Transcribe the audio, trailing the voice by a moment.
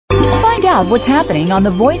out what's happening on the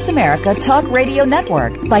Voice America Talk Radio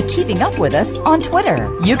Network by keeping up with us on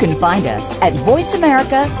Twitter. You can find us at Voice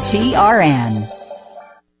America TRN.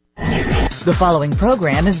 The following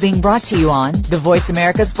program is being brought to you on the Voice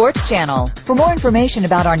America Sports Channel. For more information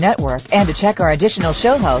about our network and to check our additional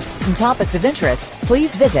show hosts and topics of interest,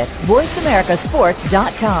 please visit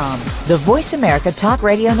voiceamericasports.com. The Voice America Talk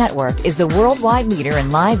Radio Network is the worldwide leader in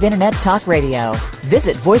live Internet talk radio.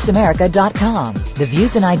 Visit voiceamerica.com. The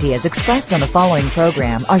views and ideas expressed on the following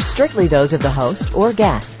program are strictly those of the host or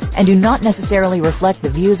guests and do not necessarily reflect the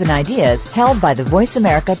views and ideas held by the Voice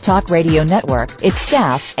America Talk Radio Network, its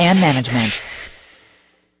staff, and management.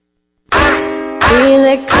 Feel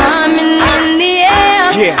it coming in the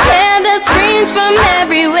air. Yeah. Hear the screams from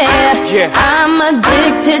everywhere. Yeah. I'm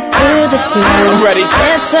addicted to the thrill. I'm ready.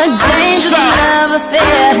 It's a dangerous love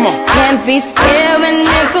affair. Come on. Can't be scared when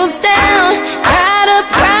it goes down. Got a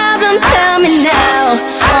problem? Tell me now.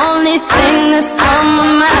 Only thing that's on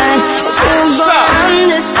my mind is who's gonna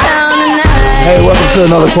run this town tonight. Hey, welcome to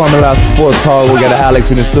another Kwamie Lassiter Sports Talk. We got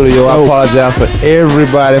Alex in the studio. I apologize for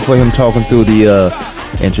everybody for him talking through the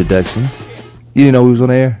introduction. You didn't know we was on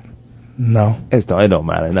the air? No. It don't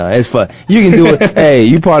matter. No, it's fun. You can do it. Hey,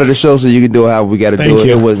 you part of the show, so you can do it how we got to do it.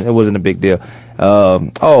 You. It wasn't a big deal.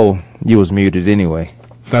 You was muted anyway.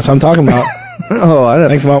 That's what I'm talking about.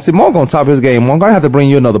 Thanks, Mo. See, Mo gonna top his game. I'm gonna have to bring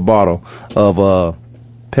you another bottle of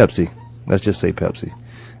Pepsi. Let's just say Pepsi.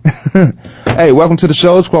 Hey, welcome to the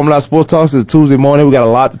show. It's Kwamie Lassiter Sports Talks. It's Tuesday morning. We got a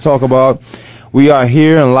lot to talk about. We are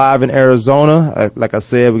here and live in Arizona. Like I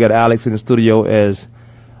said, we got Alex in the studio as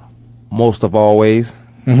most of always.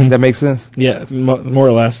 Mm-hmm. That makes sense? Yeah, more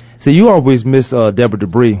or less. So you always miss Deborah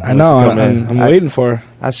Debris. I know. I'm waiting for her.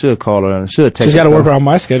 I should call her and should text her. She's got to work around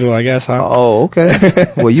my schedule, I guess, huh? Oh,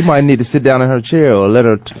 okay. Well, you might need to sit down in her chair or let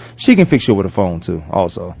her. She can fix you with a phone too.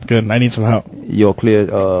 Also. Good. I need some help. Your clear.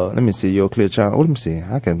 Let me see. Your clear channel. Let me see.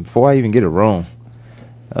 Before I even get it wrong.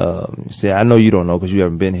 See, I know you don't know because you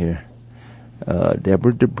haven't been here.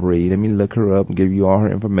 Deborah Debris. Let me look her up and give you all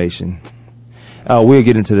her information. We'll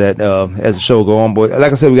get into that as the show go on. But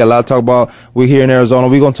like I said, we got a lot to talk about. We're here in Arizona.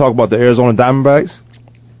 We're going to talk about the Arizona Diamondbacks.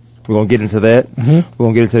 We're going to get into that. Mm-hmm. We're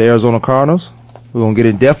going to get into the Arizona Cardinals. We're going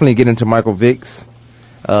to definitely get into Michael Vick's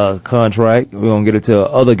contract. We're going to get into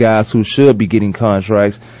other guys who should be getting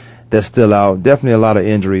contracts that's still out. Definitely a lot of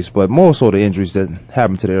injuries, but more so the injuries that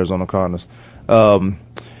happened to the Arizona Cardinals. But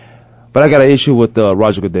I got an issue with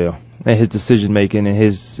Roger Goodell and his decision-making and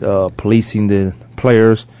his policing the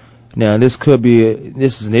players. Now, this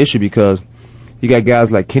is an issue because you got guys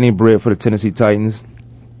like Kenny Britt for the Tennessee Titans.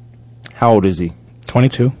 How old is he?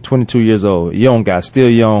 22. 22 years old. Young guy, still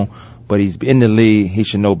young, but he's in the league. He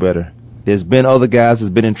should know better. There's been other guys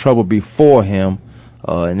that's been in trouble before him,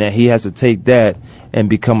 and that he has to take that and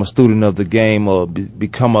become a student of the game or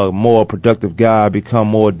become a more productive guy, become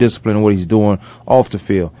more disciplined in what he's doing off the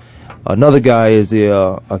field. Another guy is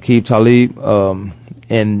the Aqib Talib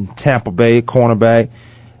in Tampa Bay, cornerback.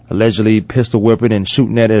 Allegedly pistol whipping and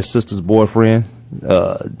shooting at his sister's boyfriend.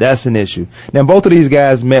 That's an issue. Now, both of these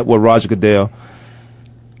guys met with Roger Goodell,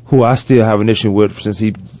 who I still have an issue with since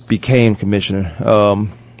he became commissioner.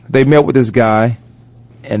 They met with this guy,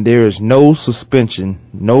 and there is no suspension,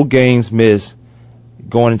 no games missed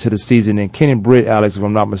going into the season. And Kenny Britt, Alex, if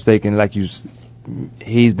I'm not mistaken,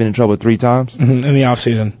 he's been in trouble 3 times? Mm-hmm. In the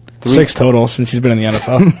offseason. 6 total since he's been in the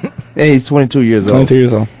NFL. And he's 22 years old. 22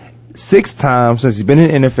 years old. 6 times since he's been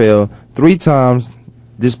in the NFL, 3 times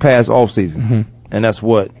this past offseason. Mm-hmm. And that's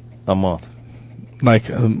what? A month. Like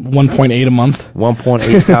 1.8 a month?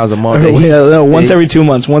 1.8 times a month. Once every 2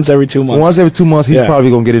 months. Once every 2 months. Once every 2 months, he's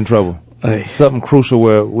probably going to get in trouble. Ay. Something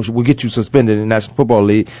crucial which will get you suspended in the National Football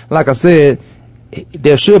League. Like I said,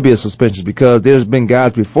 there should be a suspension because there's been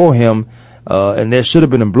guys before him, and there should have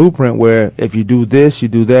been a blueprint where if you do this, you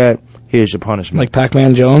do that, here's your punishment. Like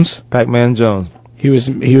Pac-Man Jones? Pac-Man Jones. They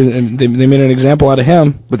made an example out of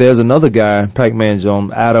him. But there's another guy, Pac-Man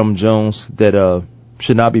Jones, Adam Jones, that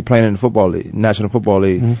should not be playing in the Football League, National Football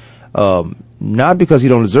League. Mm-hmm. Not because he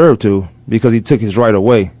don't deserve to, because he took his right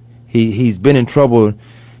away. He's been in trouble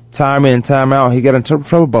time in, time out. He got in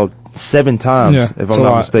trouble about 7 times, if I'm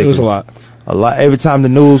not mistaken. It was a lot. A lot. Every time the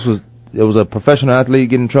news was there was a professional athlete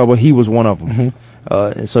getting in trouble, he was one of them.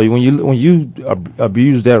 Mm-hmm. And so when you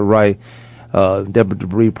abuse that right, Deborah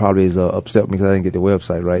Debris probably is upset with me because I didn't get the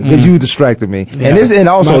website right because you distracted me. Yeah.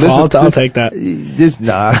 I'll take that.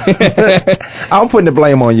 I'm putting the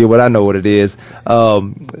blame on you, but I know what it is.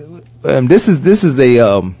 This is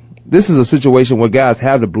a situation where guys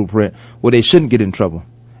have the blueprint where they shouldn't get in trouble,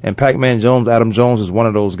 and Pac-Man Jones, Adam Jones, is one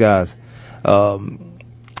of those guys.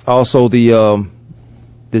 Also, the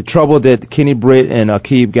the trouble that Kenny Britt and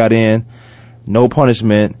Akeem got in, no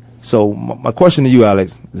punishment. So my question to you,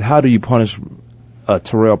 Alex, is how do you punish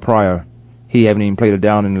Terrell Pryor? He haven't even played a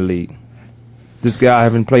down in the league. This guy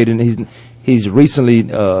haven't played in. He's recently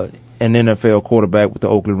an NFL quarterback with the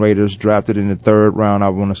Oakland Raiders, drafted in the 3rd round, I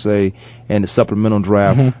want to say, in the supplemental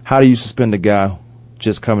draft. Mm-hmm. How do you suspend a guy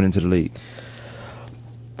just coming into the league?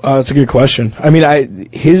 That's a good question. I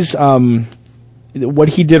mean, what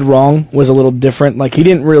he did wrong was a little different. Like, he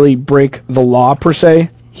didn't really break the law per se.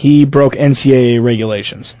 He broke NCAA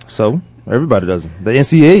regulations. So everybody does it. The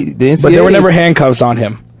NCAA. But there were never handcuffs on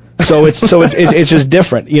him. So it's just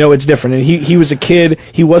different. You know, it's different. And he was a kid.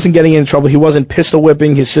 He wasn't getting in trouble. He wasn't pistol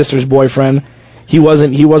whipping his sister's boyfriend. He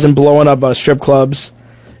wasn't blowing up strip clubs.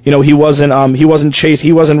 You know, he wasn't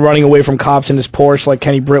running away from cops in his Porsche like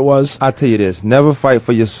Kenny Britt was. I tell you this: never fight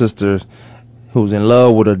for your sister who's in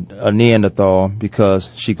love with a Neanderthal because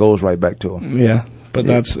she goes right back to him. Yeah, but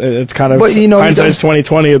it's kind of hindsight's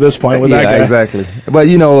 20/20 at this point with that guy. Yeah, exactly. But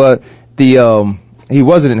he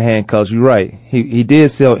wasn't in handcuffs. You're right. He did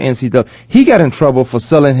sell NCAA. He got in trouble for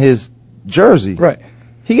selling his jersey. Right.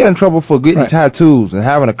 He got in trouble for getting tattoos and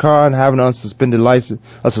having a car and having a suspended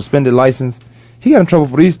license. He got in trouble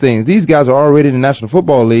for these things. These guys are already in the National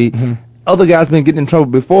Football League. Mm-hmm. Other guys been getting in trouble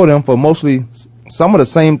before them for mostly some of the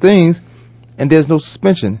same things, and there's no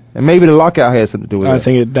suspension. And maybe the lockout had something to do with it. I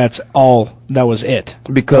think that's all. That was it.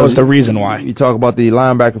 Because that was the reason why. You talk about the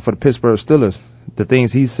linebacker for the Pittsburgh Steelers, the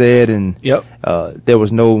things he said, and there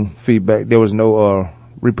was no feedback. There was no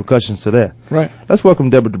repercussions to that. Right. Let's welcome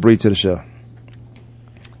Deborah Debris to the show.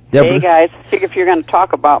 Deborah? Hey guys, figure if you're going to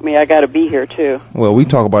talk about me, I got to be here too. Well, we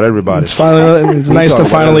talk about everybody. It's nice to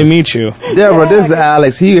finally meet you. Deborah, this is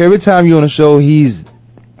Alex. Every time you're on the show, he's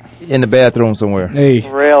in the bathroom somewhere. Hey.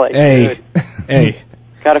 Really? Hey. Hey.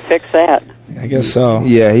 Got to fix that. I guess so.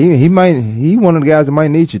 Yeah, he one of the guys that might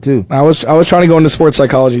need you too. I was trying to go into sports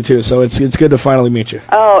psychology too, so it's good to finally meet you.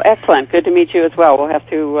 Oh, excellent. Good to meet you as well. We'll have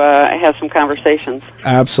to have some conversations.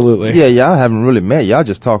 Absolutely. Yeah, y'all haven't really met. Y'all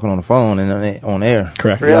just talking on the phone and on air.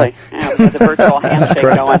 Correct. Really? Yeah, with the virtual handshake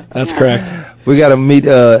going. That's correct. We got to meet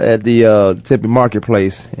at the Tempe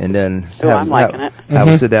Marketplace and then have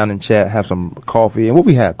a sit down and chat, have some coffee. And what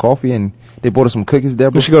we had? Coffee, and they bought us some cookies,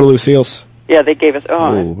 Deborah. We should go to Lucille's. Yeah, they gave us.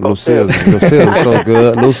 Lucille's is so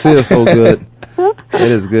good. Lucille's so good. It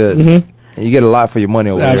is good. Mm-hmm. And you get a lot for your money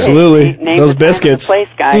over there. Absolutely. Those biscuits. Place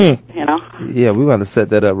guy, you know. Yeah, we're going to set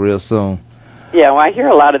that up real soon. Yeah, well, I hear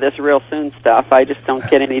a lot of this real soon stuff. I just don't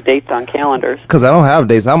get any dates on calendars. Because I don't have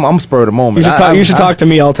dates. I'm spur of the moment. You should talk to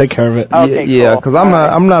me. I'll take care of it. Okay, yeah, because I'm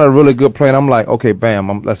not a really good player. I'm like, okay,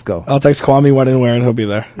 bam, let's go. I'll text Kwamie when and where, and he'll be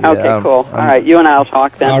there. Okay, cool. All right, you and I'll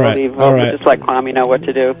talk then. All right. We'll just let Kwamie know what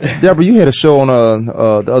to do. Deborah, you had a show on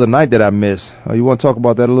the other night that I missed. You want to talk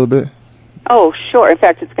about that a little bit? Oh, sure. In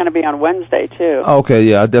fact, it's going to be on Wednesday, too. Okay,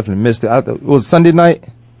 yeah, I definitely missed it. It was Sunday night?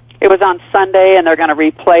 It was on Sunday, and they're going to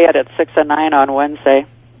replay it at 6 and 9 on Wednesday.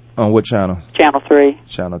 On what channel? Channel 3.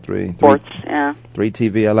 Channel 3. Sports, yeah. 3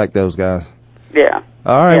 TV, I like those guys. Yeah.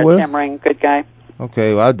 All right, well. Tim Ring, good guy.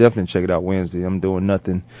 Okay, well, I'll definitely check it out Wednesday. I'm doing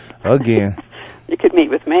nothing again. You could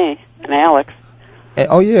meet with me and Alex.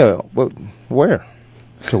 Oh, yeah. Well, where?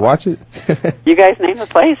 To watch it? You guys name the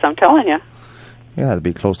place, I'm telling you. You have to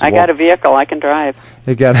be close to I got a vehicle, I can drive.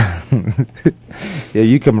 You got yeah,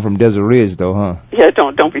 you coming from Desert Ridge, though, huh? Yeah,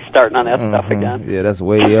 don't be starting on that stuff again. Yeah, that's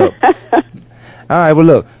way up. All right, well,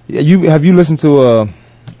 look, have you listened to,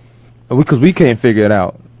 because we can't figure it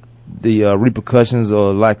out, the repercussions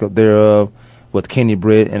or lack of thereof with Kenny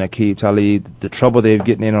Britt and Aqib Talib, the trouble they're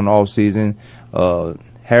getting in on the offseason,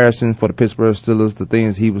 Harrison for the Pittsburgh Steelers, the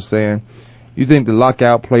things he was saying. You think the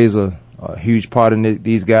lockout plays a huge part in it,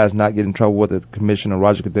 these guys not getting in trouble with the commissioner,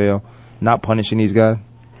 Roger Goodell, not punishing these guys?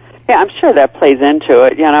 Yeah, I'm sure that plays into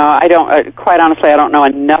it. You know, I don't, quite honestly, I don't know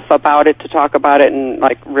enough about it to talk about it in,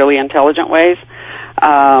 like, really intelligent ways.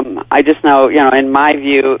 I just know, you know, in my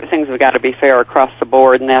view, things have got to be fair across the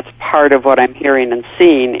board, and that's part of what I'm hearing and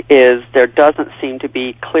seeing is there doesn't seem to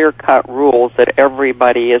be clear-cut rules that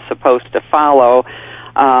everybody is supposed to follow,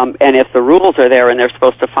 and if the rules are there and they're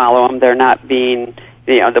supposed to follow them, they're not being,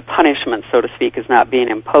 you know, the punishment, so to speak, is not being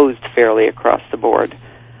imposed fairly across the board,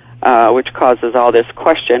 which causes all this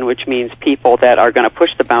question, which means people that are going to push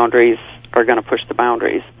the boundaries are going to push the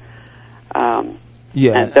boundaries.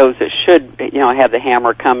 And those that should, you know, have the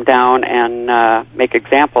hammer come down and make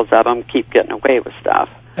examples of them keep getting away with stuff.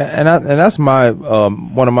 And that's my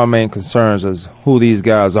one of my main concerns is who these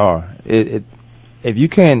guys are. If you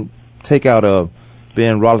can't take out a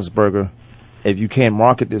Ben Roethlisberger, if you can't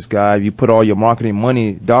market this guy, if you put all your marketing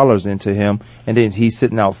money dollars into him, and then he's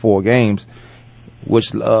sitting out 4 games,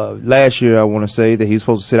 which last year I want to say that he was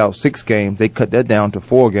supposed to sit out 6 games. They cut that down to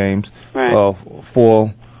 4 games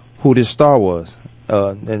for who this star was.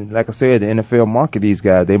 And like I said, the NFL market these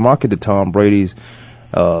guys. They market the Tom Brady's,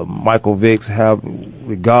 Michael Vicks.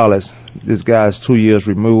 Regardless, this guy's 2 years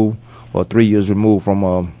removed or 3 years removed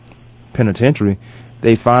from penitentiary.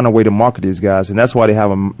 They find a way to market these guys, and that's why they have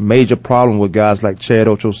a major problem with guys like Chad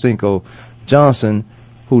Ochocinco Johnson,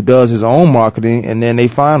 who does his own marketing, and then they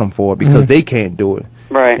fine him for it because they can't do it.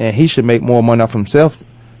 Right. And he should make more money off himself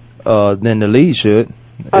than the league should.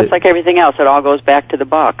 Well, it's like everything else. It all goes back to the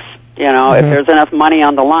bucks. You know, if there's enough money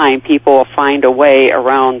on the line, people will find a way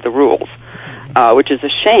around the rules, which is a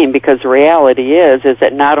shame because the reality is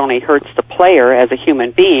it not only hurts the player as a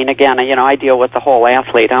human being. Again, you know, I deal with the whole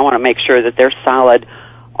athlete. I want to make sure that they're solid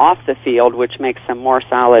off the field, which makes them more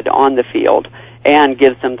solid on the field and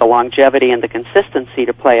gives them the longevity and the consistency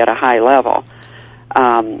to play at a high level.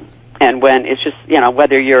 And when it's just, you know,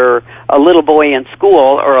 whether you're a little boy in school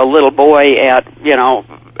or a little boy at, you know,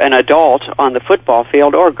 an adult on the football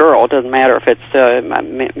field, or girl, doesn't matter if it's,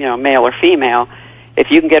 you know, male or female, if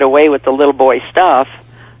you can get away with the little boy stuff,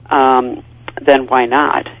 then why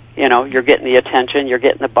not? You know, you're getting the attention, you're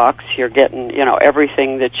getting the bucks, you're getting, you know,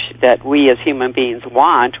 everything that we as human beings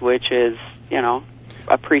want, which is, you know,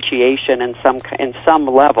 appreciation in some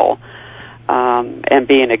level, and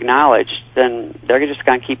being acknowledged. Then they're just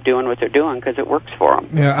going to keep doing what they're doing because it works for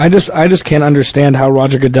them. Yeah, I just can't understand how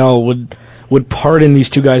Roger Goodell would pardon these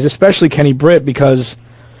two guys, especially Kenny Britt, because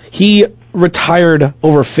he retired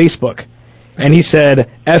over Facebook. And he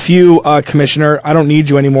said, F you, Commissioner, I don't need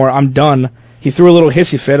you anymore, I'm done. He threw a little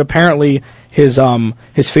hissy fit. Apparently, his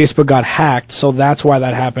Facebook got hacked, so that's why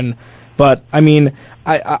that happened. But, I mean,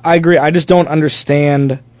 I agree. I just don't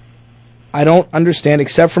understand. I don't understand,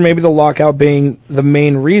 except for maybe the lockout being the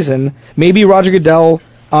main reason. Maybe Roger Goodell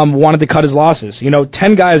wanted to cut his losses. You know,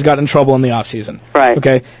 10 guys got in trouble in the offseason. Right.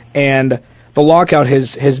 Okay? And the lockout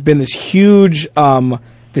has been this huge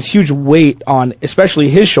weight on especially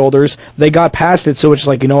his shoulders. They got past it, so it's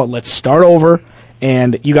like, you know what, let's start over,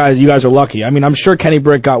 and you guys are lucky. I mean, I'm sure Kenny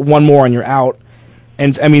Britt got one more and you're out.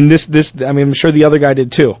 And I mean I'm sure the other guy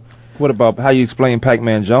did too. What about how you explain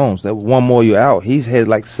Pac-Man Jones? That one more you're out. He's had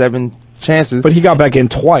like 7 chances. But he got back in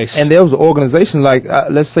twice. And there was an organization like,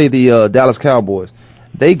 let's say the Dallas Cowboys.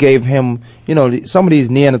 They gave him, you know, some of these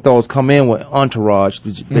Neanderthals come in with entourage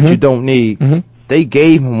that you don't need. Mm-hmm. They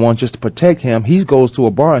gave him one just to protect him. He goes to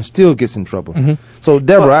a bar and still gets in trouble. Mm-hmm. So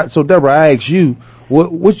Deborah, I ask you,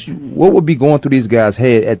 what would be going through these guys'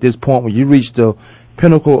 head at this point when you reach the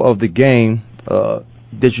pinnacle of the game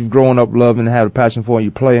that you've grown up loving and have a passion for and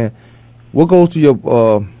you're playing? What goes to your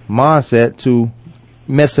mindset to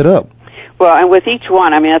mess it up? Well, and with each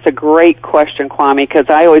one, I mean, that's a great question, Kwamie, because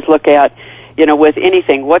I always look at, you know, with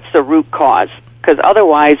anything, what's the root cause? Because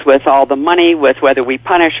otherwise, with all the money, with whether we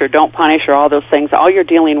punish or don't punish or all those things, all you're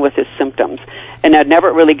dealing with is symptoms. And that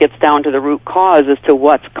never really gets down to the root cause as to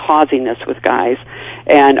what's causing this with guys.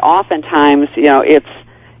 And oftentimes, you know,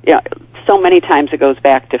 so many times it goes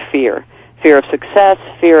back to fear. Fear of success,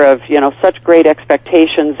 fear of, you know, such great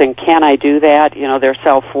expectations, and can I do that? You know, their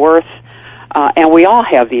self-worth. And we all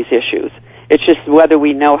have these issues. It's just whether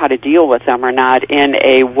we know how to deal with them or not in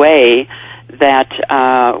a way that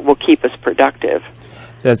will keep us productive.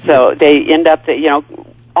 So they end up, you know,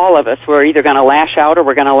 all of us, we're either going to lash out or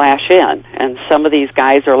we're going to lash in. And some of these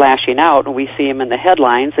guys are lashing out, and we see them in the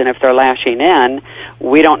headlines. And if they're lashing in,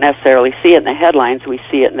 we don't necessarily see it in the headlines. We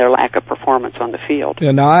see it in their lack of performance on the field.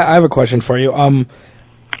 Yeah, now I have a question for you.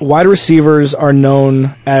 Wide receivers are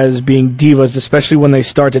known as being divas, especially when they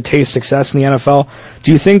start to taste success in the NFL.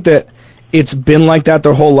 Do you think that it's been like that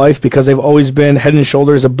their whole life because they've always been head and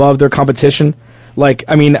shoulders above their competition? Like,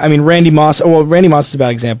 I mean, Randy Moss. Oh, well, Randy Moss is a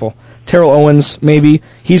bad example. Terrell Owens, maybe.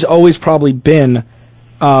 He's always probably been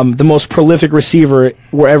the most prolific receiver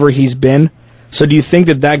wherever he's been. So do you think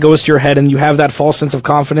that goes to your head and you have that false sense of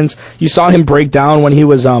confidence? You saw him break down when he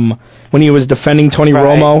was defending Tony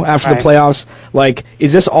Romo after the playoffs. Like,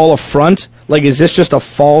 is this all a front? Like, is this just a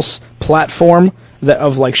false platform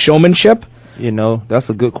of like showmanship? You know, that's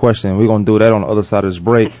a good question. We're going to do that on the other side of this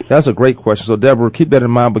break. That's a great question. So, Deborah, keep that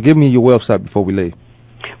in mind, but give me your website before we leave.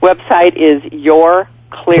 Website is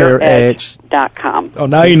yourclearedge.com. Oh,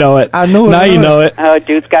 now you know it. I know it. Now you know it. Oh,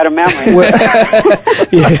 dude's got a memory.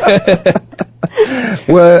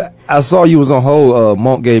 Well, I saw you was on hold.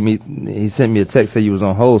 Monk he sent me a text saying you was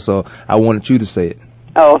on hold, so I wanted you to say it.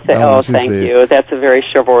 Thank you. That's a very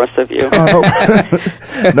chivalrous of you.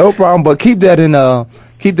 No problem, but keep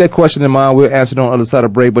that question in mind. We'll answer it on the other side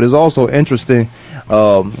of the break. But it's also interesting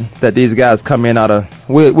that these guys come in out of...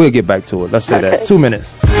 We'll get back to it. Let's say that. 2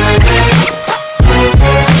 minutes.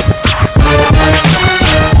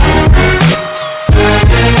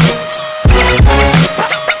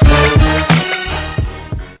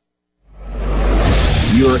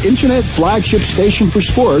 internet flagship station for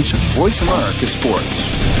sports, Voice America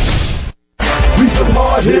Sports. We some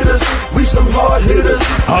hard hitters. We some hard hitters.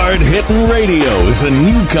 Hard Hittin' Radio is a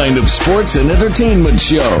new kind of sports and entertainment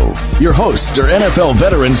show. Your hosts are NFL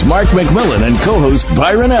veterans Mark McMillan and co-host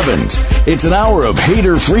Byron Evans. It's an hour of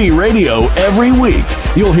hater-free radio every week.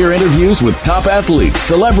 You'll hear interviews with top athletes,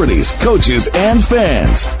 celebrities, coaches, and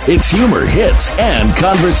fans. It's humor, hits, and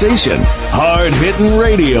conversation. Hard Hittin'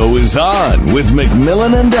 Radio is on with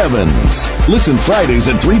McMillan and Evans. Listen Fridays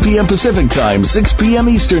at 3 p.m. Pacific Time, 6 p.m.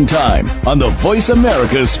 Eastern Time on the Voice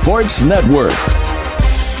America Sports Network.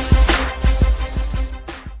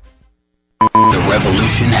 The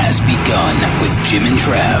revolution has begun with Jim and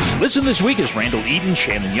Trav. Listen this week as Randall Eden,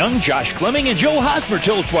 Shannon Young, Josh Clemming, and Joe Hosmer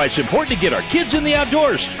tell us why it's important to get our kids in the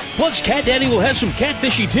outdoors. Plus, Cat Daddy will have some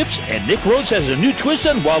catfishing tips, and Nick Rhodes has a new twist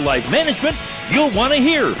on wildlife management you'll want to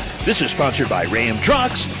hear. This is sponsored by Ram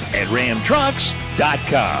Trucks at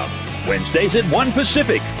ramtrucks.com. Wednesdays at 1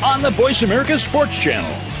 Pacific on the Voice America Sports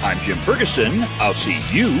Channel. I'm Jim Ferguson. I'll see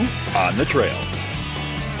you on the trail.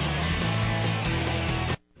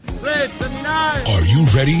 Are you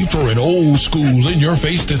ready for an old school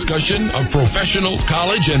in-your-face discussion of professional,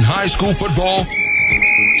 college, and high school football?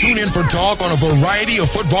 Tune in for talk on a variety of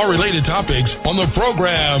football-related topics on the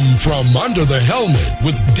program From Under the Helmet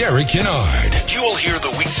with Derek Kennard. You'll hear the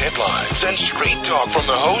week's headlines and straight talk from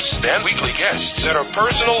the hosts and weekly guests that are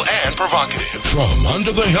personal and provocative. From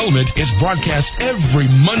Under the Helmet is broadcast every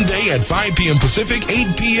Monday at 5 p.m. Pacific,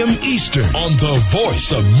 8 p.m. Eastern on the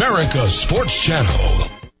Voice America Sports Channel.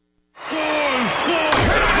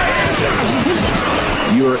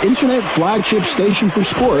 Your internet flagship station for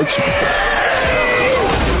sports,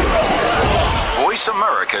 Voice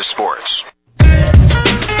America Sports.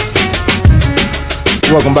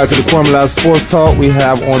 Welcome back to the Kwamie Live Sports Talk. We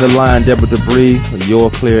have on the line Deborah Debris of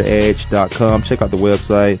YourClearEdge.com. Check out the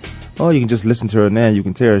website. Oh, you can just listen to her now. You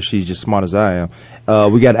can tell her she's just smart as I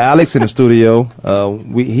am. We got Alex in the studio.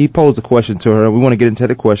 He posed a question to her. We want to get into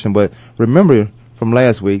the question, but remember from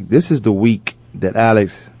last week, this is the week that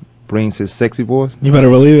Alex brings his sexy voice. You better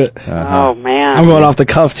believe it. Oh, man. I'm going off the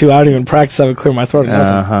cuff, too. I don't even practice. I would clear my throat.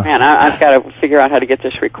 Man, I've got to figure out how to get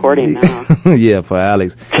this recording now. Yeah, for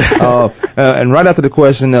Alex. And right after the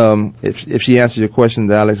question, if she answers your question,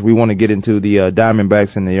 Alex, we want to get into the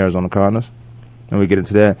Diamondbacks and the Arizona Cardinals. And we get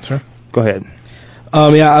into that. Sure. Go ahead.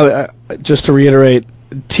 I just to reiterate,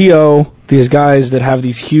 T.O., these guys that have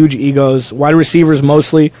these huge egos, wide receivers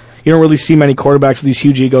mostly, you don't really see many quarterbacks with these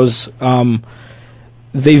huge egos.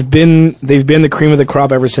 They've been the cream of the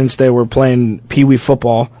crop ever since they were playing Pee-wee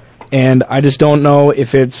football, and I just don't know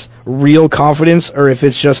if it's real confidence or if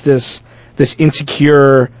it's just this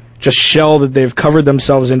insecure just shell that they've covered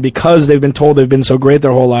themselves in because they've been told they've been so great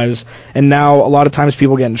their whole lives, and now a lot of times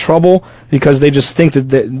people get in trouble because they just think that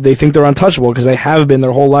they think they're untouchable because they have been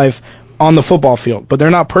their whole life on the football field, but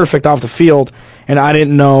they're not perfect off the field, and I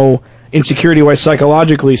didn't know insecurity-wise,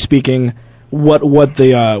 psychologically speaking, what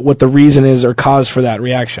the reason is or cause for that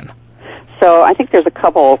reaction. So I think there's a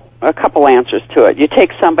couple answers to it. You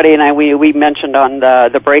take somebody, and we mentioned on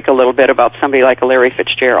the break a little bit about somebody like a Larry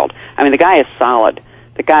Fitzgerald. I mean, the guy is solid.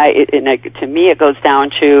 The guy, to me, it goes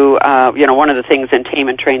down to one of the things in Tame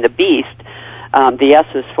and Train the Beast. The S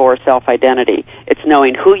is for self-identity. It's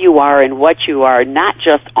knowing who you are and what you are, not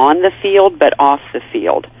just on the field but off the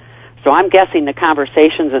field. So I'm guessing the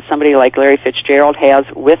conversations that somebody like Larry Fitzgerald has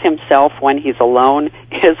with himself when he's alone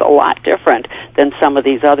is a lot different than some of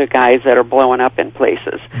these other guys that are blowing up in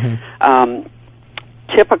places. Mm-hmm.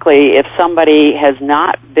 Typically, if somebody has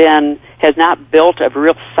not built a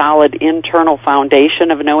real solid internal foundation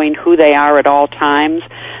of knowing who they are at all times,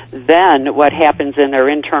 then what happens in their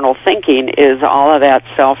internal thinking is all of that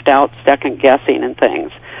self-doubt, second-guessing and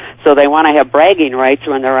things. So they want to have bragging rights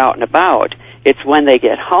when they're out and about. It's when they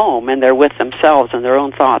get home and they're with themselves and their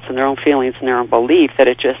own thoughts and their own feelings and their own belief that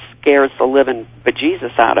it just scares the living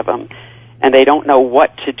bejesus out of them, and they don't know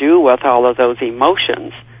what to do with all of those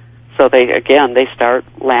emotions. So they start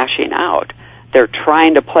lashing out. They're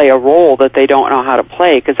trying to play a role that they don't know how to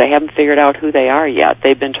play because they haven't figured out who they are yet.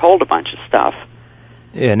 They've been told a bunch of stuff.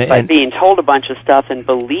 Yeah, but being told a bunch of stuff and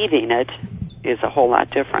believing it is a whole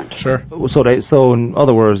lot different. Sure. So in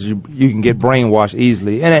other words, you can get brainwashed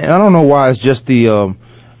easily, and I don't know why it's just the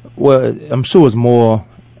I'm sure it's more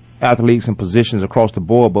athletes and positions across the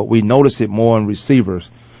board, but we notice it more in receivers.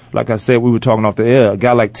 Like I said, we were talking off the air, a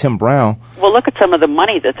guy like Tim Brown. Well, look at some of the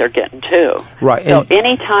money that they're getting too. Right. So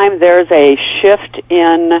anytime there's a shift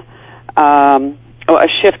in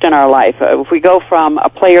our life, if we go from a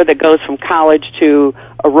player that goes from college to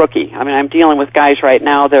a rookie. I mean, I'm dealing with guys right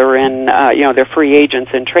now that are in, they're free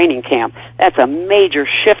agents in training camp. That's a major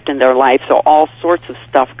shift in their life, so all sorts of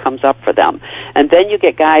stuff comes up for them. And then you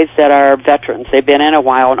get guys that are veterans. They've been in a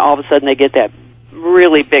while, and all of a sudden they get that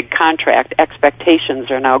really big contract.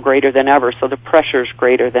 Expectations are now greater than ever, so the pressure's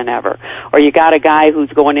greater than ever. Or you got a guy who's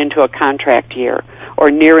going into a contract year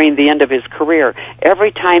or nearing the end of his career.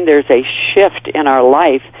 Every time there's a shift in our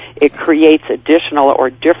life, it creates additional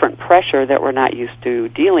or different pressure that we're not used to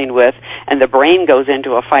dealing with, and the brain goes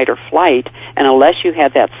into a fight or flight, and unless you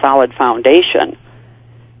have that solid foundation,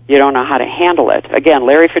 you don't know how to handle it. Again,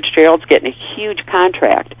 Larry Fitzgerald's getting a huge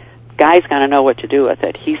contract. Guy's got to know what to do with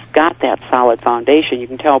it. He's got that solid foundation. You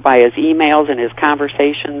can tell by his emails and his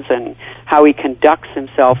conversations and how he conducts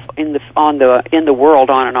himself in the world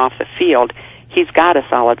on and off the field. He's got a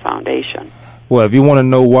solid foundation. Well, if you want to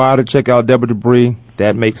know why to check out Deborah Dupree,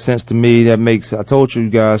 that makes sense to me. I told you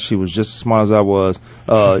guys she was just as smart as I was.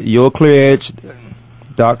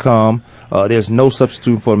 YourClearEdge.com. There's no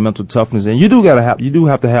substitute for mental toughness, and you do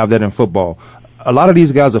have to have that in football. A lot of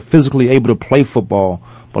these guys are physically able to play football,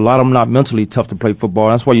 but a lot of them not mentally tough to play football.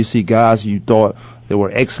 That's why you see guys you thought they were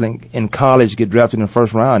excellent in college get drafted in the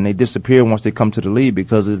first round, and they disappear once they come to the league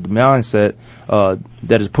because of the mindset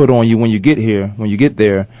that is put on you when you get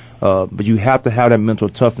there. But you have to have that mental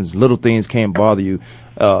toughness. Little things can't bother you.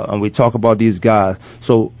 And we talk about these guys.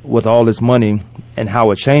 So with all this money and how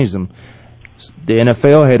it changed them, the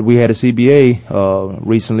NFL we had a CBA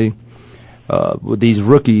recently with these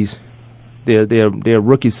rookies. Their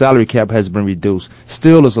rookie salary cap has been reduced.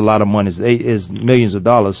 Still, it's a lot of money. It's millions of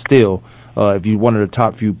dollars still if you're one of the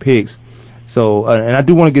top few picks. So, and I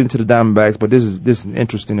do want to get into the Diamondbacks, but this is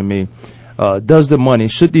interesting to me.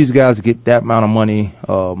 Should these guys get that amount of money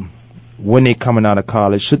when they're coming out of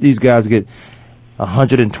college? Should these guys get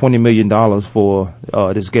 $120 million for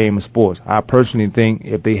this game of sports? I personally think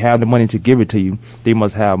if they have the money to give it to you, they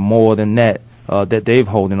must have more than that that they've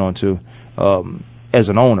holding on to as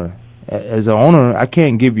an owner. As an owner, I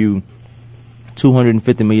can't give you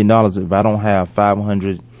 $250 million if I don't have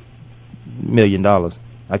 $500 million.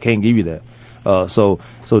 I can't give you that. So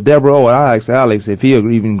Deborah, I asked Alex if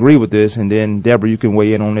he'll even agree with this, and then Deborah, you can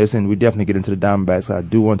weigh in on this, and we definitely get into the Diamondbacks. I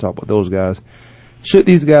do want to talk about those guys. Should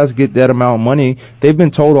these guys get that amount of money? They've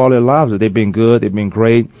been told all their lives that they've been good, they've been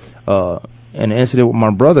great. And the incident with my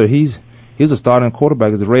brother, he's a starting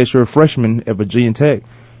quarterback as a redshirt freshman at Virginia Tech.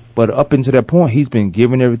 But up until that point, he's been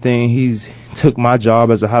giving everything. He's took my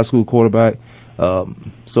job as a high school quarterback,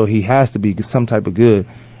 so he has to be some type of good.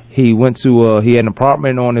 He went to he had an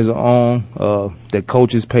apartment on his own that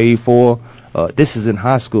coaches paid for. This is in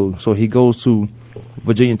high school, so he goes to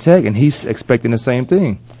Virginia Tech, and he's expecting the same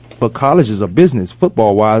thing. But college is a business,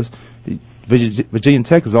 football-wise. Virginia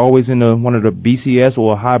Tech is always in one of the BCS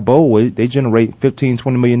or a high bowl where they generate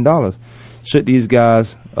 $15-20 million. Should these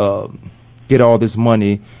guys get all this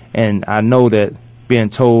money? And I know that being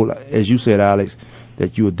told, as you said, Alex,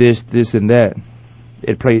 that you were this, and that,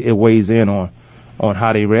 it weighs in on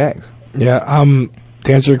how they react. Yeah.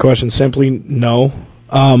 To answer your question, simply no.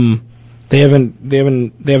 They have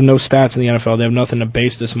no stats in the NFL. They have nothing to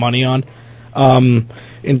base this money on.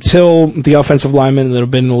 Until the offensive linemen that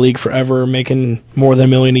have been in the league forever making more than $1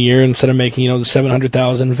 million a year instead of making the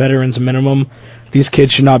 $700,000 veterans minimum, these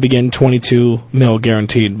kids should not be getting $22 million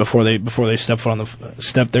guaranteed before they step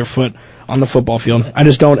their foot on the football field. I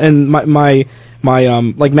just don't. And my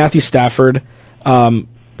like Matthew Stafford,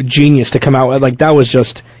 genius to come out with, that was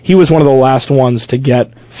just, he was one of the last ones to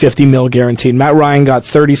get $50 million guaranteed. Matt Ryan got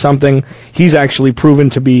 30 something. He's actually proven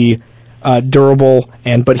to be durable,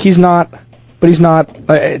 but he's not.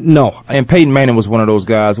 No. And Peyton Manning was one of those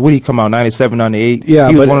guys. When he come out, 97, 98, yeah,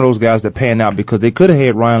 he was one of those guys that panned out because they could have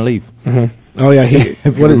had Ryan Leaf. Mm-hmm. Oh, yeah.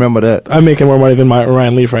 If you remember that. I'm making more money than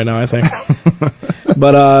Ryan Leaf right now, I think.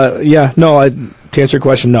 But, to answer your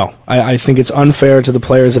question, no. I think it's unfair to the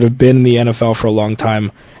players that have been in the NFL for a long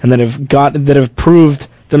time and that have proved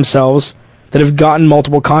themselves, that have gotten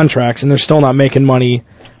multiple contracts, and they're still not making money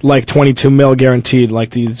like $22 million guaranteed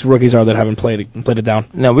like these rookies are that haven't played it down.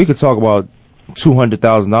 Now, we could talk about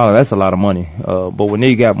 $200,000, that's a lot of money. But when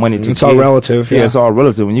they got money to give, it's all relative. Yeah, it's all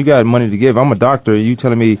relative. When you got money to give, I'm a doctor. You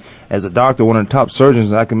telling me, as a doctor, one of the top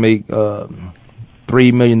surgeons, I can make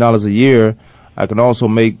 $3 million a year. I can also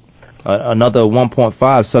make another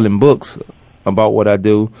 1.5 selling books about what I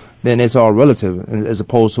do. Then it's all relative, as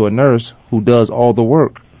opposed to a nurse who does all the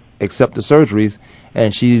work except the surgeries,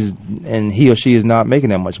 and he or she is not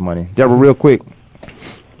making that much money. Deborah, real quick.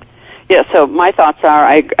 Yeah, so my thoughts are,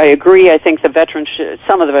 I agree. I think some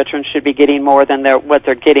of the veterans should be getting more than what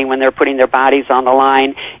they're getting when they're putting their bodies on the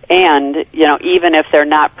line. And, even if they're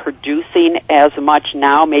not producing as much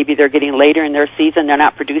now, maybe they're getting later in their season, they're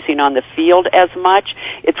not producing on the field as much.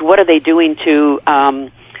 It's what are they doing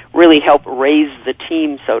to really help raise the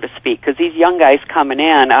team, so to speak? Because these young guys coming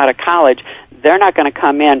in out of college, they're not going to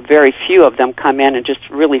come in, very few of them come in and just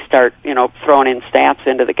really start, throwing in stats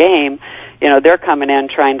into the game. They're coming in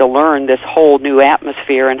trying to learn this whole new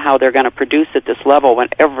atmosphere and how they're going to produce at this level when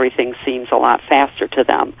everything seems a lot faster to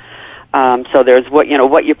them. So there's what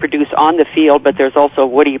you produce on the field, but there's also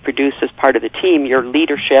what do you produce as part of the team, your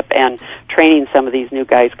leadership and training some of these new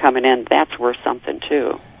guys coming in. That's worth something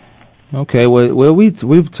too. Okay, well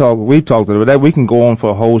we've talked about that. We can go on for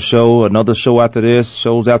a whole show, another show after this,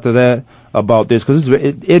 shows after that about this, because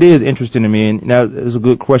it is interesting to me. And now it's a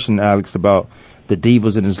good question, Alex, about the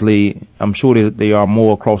divas in this league. I'm sure they are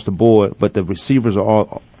more across the board, but the receivers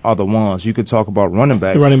are the ones. You could talk about running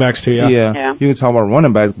backs. The running backs too, yeah. Yeah. You can talk about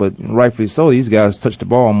running backs, but rightfully so, these guys touch the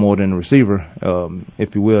ball more than the receiver,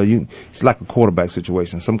 if you will. It's like a quarterback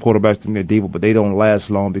situation. Some quarterbacks think they're diva, but they don't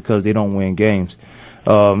last long because they don't win games.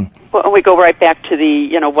 Well, and we go right back to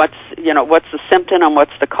the, what's the symptom and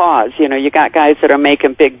what's the cause. You got guys that are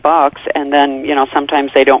making big bucks, and then,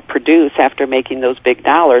 sometimes they don't produce after making those big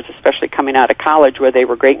dollars, especially coming out of college where they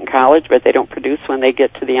were great in college, but they don't produce when they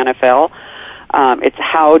get to the NFL. It's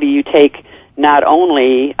how do you take not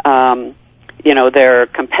only, their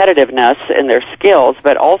competitiveness and their skills,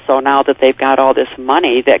 but also now that they've got all this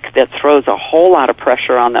money that throws a whole lot of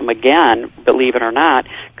pressure on them again, believe it or not,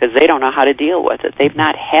 because they don't know how to deal with it. They've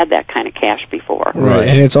not had that kind of cash before. Right,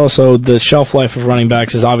 and it's also the shelf life of running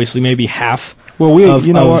backs is obviously maybe half. Well,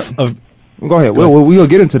 go ahead. We'll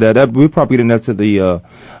get into that. We'll probably get into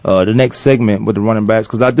the next segment with the running backs,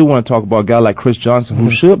 because I do want to talk about a guy like Chris Johnson,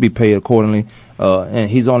 who should be paid accordingly, and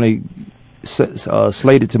he's only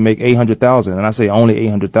slated to make $800,000, and I say only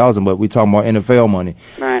 $800,000, but we're talking about NFL money.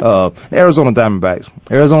 Right. Arizona Diamondbacks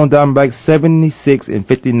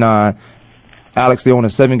 76-59. Alex, they're on a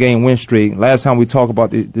 7-game win streak. Last time we talked about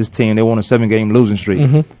this team, they won a 7-game losing streak.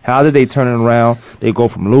 Mm-hmm. How did they turn it around? They go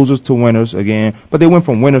from losers to winners again, but they went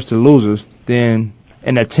from winners to losers. Then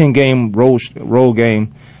in that 10-game road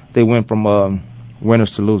game, they went from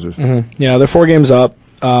winners to losers. Mm-hmm. Yeah, they're 4 games up.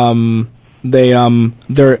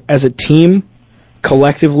 They're as a team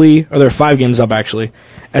collectively, or they're 5 games up actually.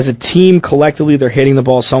 As a team collectively, they're hitting the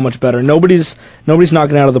ball so much better. Nobody's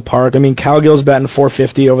knocking out of the park. I mean, Cowgill's batting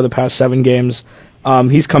 .450 over the past 7 games.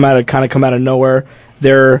 He's come out of nowhere.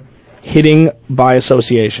 They're hitting by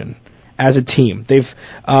association as a team. They've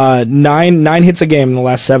 9 hits a game in the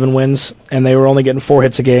last 7 wins, and they were only getting 4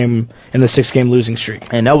 hits a game in the 6-game losing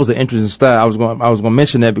streak. And that was an interesting stat. I was going to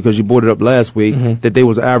mention that because you brought it up last week, that they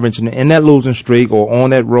was averaging in that losing streak or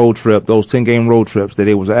on that road trip, those 10-game road trips, that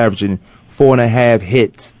they was averaging 4.5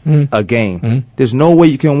 hits a game. There's no way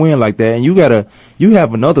you can win like that. And you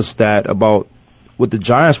have another stat about what the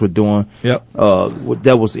Giants were doing. Yep.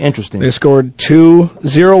 That was interesting. They scored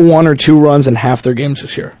 0-1 or 2 runs in half their games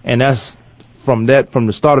this year. And that's from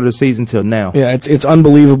the start of the season till now. Yeah, it's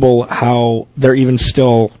unbelievable how they're even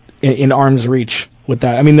still in arm's reach with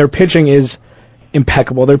that. I mean, their pitching is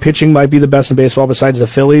impeccable. Their pitching might be the best in baseball besides the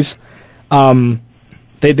Phillies.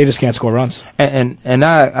 They just can't score runs. And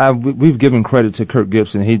we've given credit to Kirk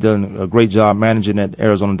Gibson. He's done a great job managing that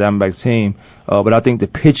Arizona Diamondbacks team. But I think the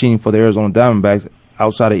pitching for the Arizona Diamondbacks,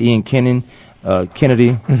 outside of Ian Kennedy,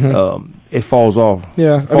 it falls off.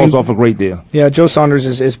 Yeah, it falls off a great deal. Yeah, Joe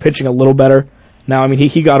Saunders is pitching a little better now. I mean,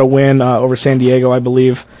 he got a win over San Diego, I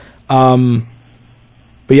believe. But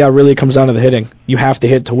yeah, really it comes down to the hitting. You have to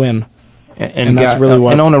hit to win. And that's really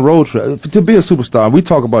what. And on a road trip, to be a superstar, we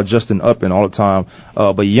talk about Justin Upton all the time,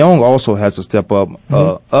 but Young also has to step up.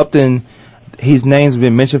 Upton, his name's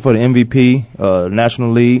been mentioned for the MVP,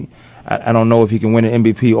 National League. I don't know if he can win an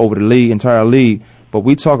MVP over the entire league, but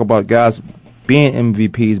we talk about guys being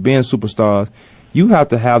MVPs, being superstars. You have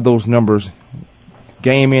to have those numbers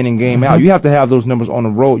game in and game out. You have to have those numbers on the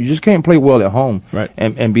road. You just can't play well at home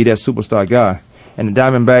and be that superstar guy. And the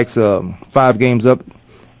Diamondbacks, 5 games up,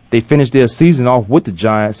 they finished their season off with the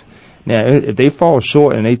Giants. Now, if they fall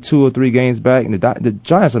short and they 2 or 3 games back, and the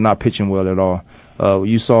Giants are not pitching well at all.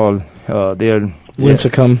 You saw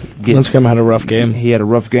Lincecum had a rough game. He had a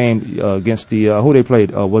rough game against the who they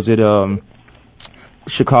played. Was it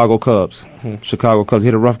Chicago Cubs? Chicago Cubs. He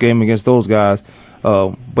had a rough game against those guys.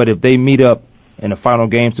 But if they meet up in the final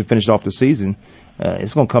games to finish off the season,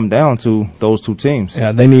 it's going to come down to those 2 teams.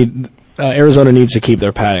 Yeah, they need. Arizona needs to keep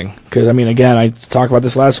their padding because, I mean, again, I talked about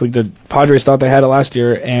this last week. The Padres thought they had it last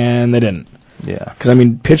year, and they didn't. Yeah. Because, I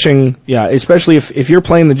mean, pitching, especially if you're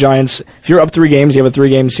playing the Giants, if you're up 3 games, you have a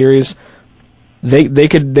 3-game series, they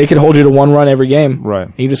could hold you to 1 run every game. Right.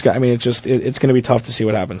 You just got, I mean, it's going to be tough to see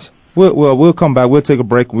what happens. We'll come back. We'll take a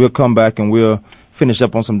break. We'll come back and we'll finish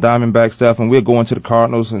up on some Diamondback stuff, and we'll go into the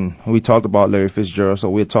Cardinals, and we talked about Larry Fitzgerald, so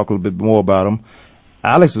we'll talk a little bit more about him.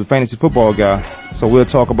 Alex is a fantasy football guy, so we'll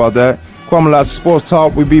talk about that. Kwamie, Lassiter Sports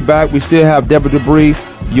Talk. We'll be back. We still have Deborah Debris,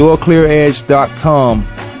 YourClearEdge.com.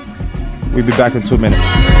 We'll be back in 2 minutes.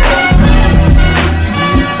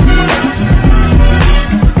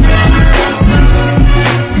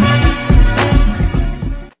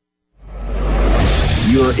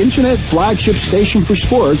 Your internet flagship station for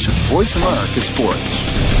sports, Voice America Sports.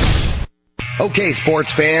 Okay,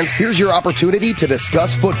 sports fans, here's your opportunity to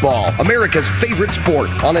discuss football, America's favorite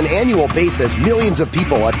sport. On an annual basis, millions of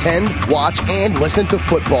people attend, watch, and listen to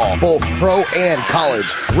football, both pro and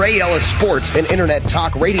college. Ray Ellis Sports, an internet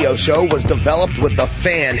talk radio show, was developed with the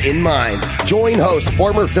fan in mind. Join host,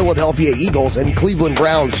 former Philadelphia Eagles and Cleveland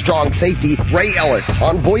Browns strong safety Ray Ellis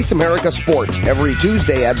on Voice America Sports every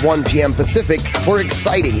Tuesday at 1 p.m. Pacific for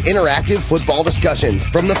exciting, interactive football discussions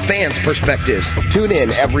from the fans' perspective. Tune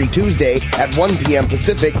in every Tuesday at 1 p.m.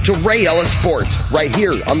 Pacific to Ray Ellis Sports right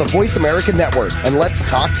here on the Voice America Network, and let's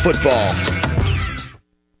talk football.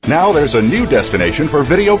 Now there's a new destination for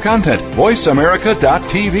video content,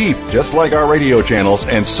 VoiceAmerica.tv. Just like our radio channels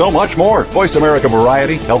and so much more. Voice America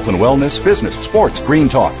Variety, Health and Wellness, Business, Sports, Green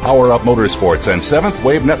Talk, Power Up Motorsports, and Seventh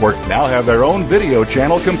Wave Network now have their own video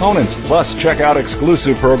channel components. Plus, check out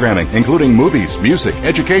exclusive programming, including movies, music,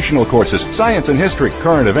 educational courses, science and history,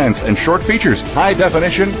 current events, and short features.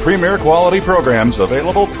 High-definition, premier quality programs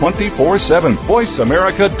available 24/7.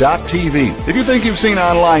 VoiceAmerica.tv. If you think you've seen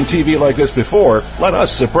online TV like this before, let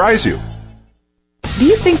us surprise you. Do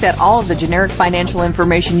you think that all of the generic financial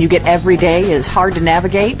information you get every day is hard to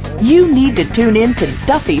navigate? You need to tune in to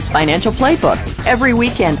Duffy's Financial Playbook. Every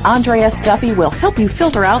weekend, Andre S. Duffy will help you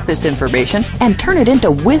filter out this information and turn it into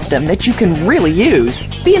wisdom that you can really use.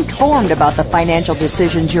 Be informed about the financial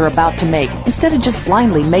decisions you're about to make instead of just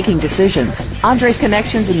blindly making decisions. Andre's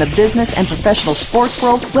connections in the business and professional sports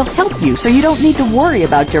world will help you so you don't need to worry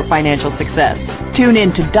about your financial success. Tune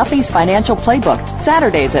in to Duffy's Financial Playbook,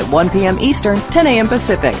 Saturdays at 1 p.m. Eastern, 10 a.m.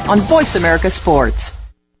 Pacific on Voice America Sports.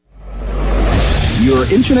 Your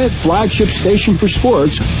internet flagship station for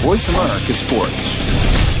sports, Voice America Sports.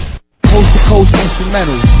 Coast to coast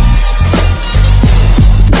instrumentals.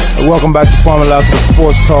 Welcome back to Kwamie Lassiter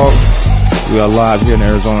Sports Talk. We are live here in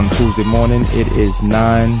Arizona on Tuesday morning. It is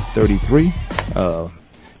 9:33.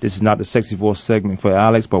 This is not the Sexy Voice segment for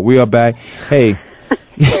Alex, but we are back. Hey,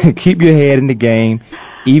 keep your head in the game,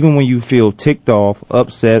 even when you feel ticked off,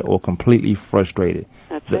 upset, or completely frustrated.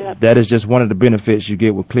 That is just one of the benefits you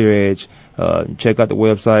get with ClearEdge. Check out the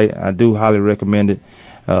website. I do highly recommend it.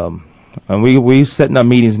 And we setting up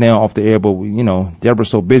meetings now off the air, but Deborah's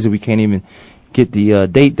so busy we can't even get the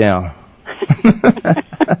date down.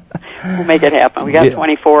 We'll make it happen. We got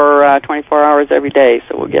 24 hours every day,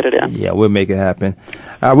 so we'll get it in. Yeah, we'll make it happen.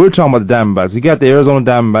 We're talking about the Diamondbacks. We got the Arizona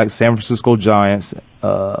Diamondbacks, San Francisco Giants,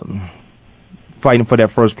 fighting for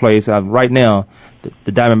that first place. Right now,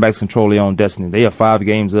 the Diamondbacks control their own destiny. They are 5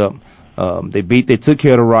 games up. They took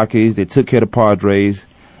care of the Rockies. They took care of the Padres.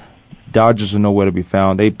 Dodgers are nowhere to be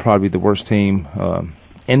found. They probably the worst team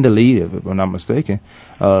in the league, if I'm not mistaken.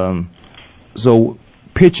 So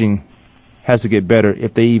pitching has to get better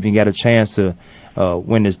if they even got a chance to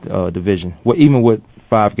win this division, even with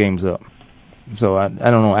 5 games up. So I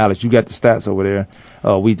don't know, Alex, you got the stats over there.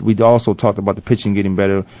 We also talked about the pitching getting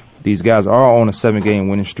better. These guys are on a 7-game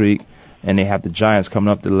winning streak, and they have the Giants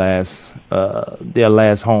coming up their last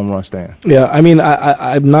home run stand. Yeah, I mean,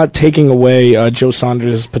 I'm not taking away Joe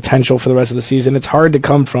Saunders' potential for the rest of the season. It's hard to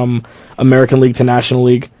come from American League to National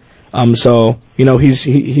League. So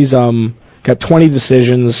he's got 20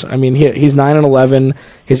 decisions. I mean, he's 9-11.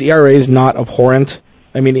 His ERA is not abhorrent.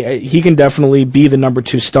 I mean, he can definitely be the number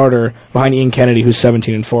 2 starter behind Ian Kennedy, who's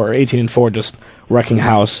 17-4 or 18-4, just wrecking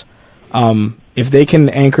house. If they can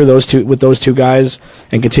anchor those two guys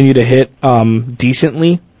and continue to hit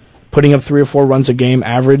decently, putting up 3 or 4 runs a game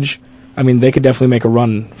average, I mean, they could definitely make a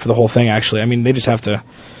run for the whole thing. Actually, I mean, they just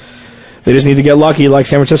need to get lucky like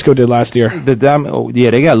San Francisco did last year. They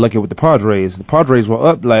got lucky with the Padres. The Padres were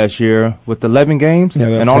up last year with 11 games,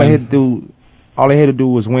 and all they had to do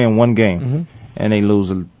was win 1 game, and they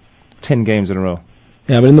lose 10 games in a row.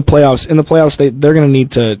 Yeah, but in the playoffs, they're going to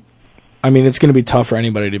need to. I mean, it's going to be tough for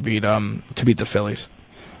anybody to beat the Phillies.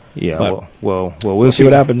 Yeah, but we'll see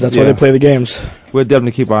what happens. That's why they play the games. We'll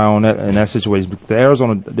definitely keep our eye on that in that situation. The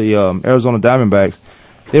Arizona Diamondbacks,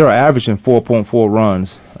 they are averaging 4.4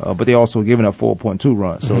 runs, but they're also giving up 4.2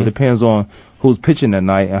 runs. So it depends on who's pitching that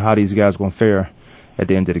night and how these guys are going to fare at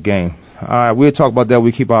the end of the game. All right, we'll talk about that.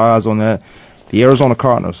 We keep our eyes on that. The Arizona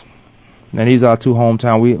Cardinals. And these are our two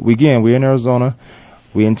hometown. We're in Arizona.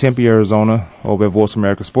 We're in Tempe, Arizona, over at Voice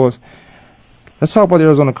America Sports. Let's talk about the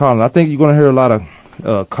Arizona Cardinals. I think you're going to hear a lot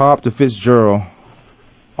of Cobb to Fitzgerald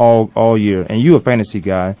all year. And you're a fantasy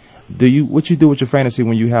guy. What you do with your fantasy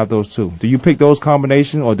when you have those two? Do you pick those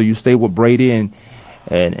combinations, or do you stay with Brady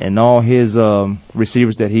and all his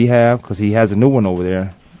receivers that he have? Because he has a new one over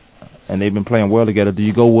there, and they've been playing well together. Do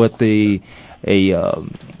you go with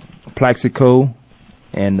Plaxico?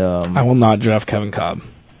 And I will not draft Kevin Cobb.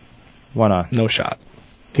 Why not? No shot.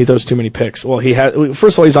 He throws too many picks. Well,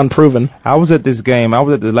 first of all, he's unproven. I was at this game. I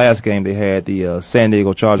was at the last game they had, the San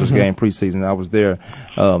Diego Chargers game preseason. I was there,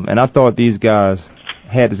 and I thought these guys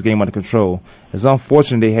had this game under control. It's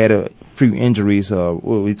unfortunate they had a few injuries.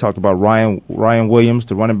 We talked about Ryan Williams,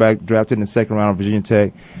 the running back drafted in the second round of Virginia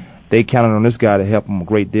Tech. They counted on this guy to help them a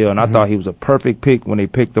great deal, and I thought he was a perfect pick when they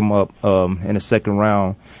picked him up in the second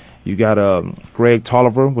round. You got Greg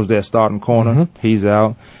Tolliver was their starting corner. He's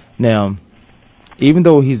out. Now, even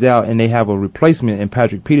though he's out and they have a replacement in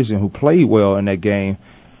Patrick Peterson who played well in that game,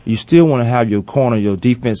 you still want to have your corner, your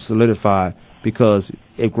defense solidified, because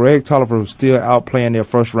if Greg Tolliver was still out playing their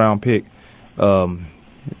first-round pick,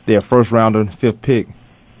 their first-rounder, fifth pick,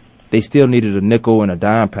 they still needed a nickel and a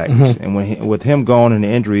dime package. And with him gone and the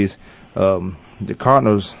injuries, the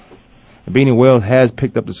Cardinals, Beanie Wells has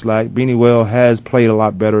picked up the slack. Beanie Wells has played a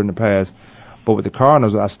lot better in the past. But with the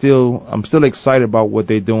Cardinals, I'm still excited about what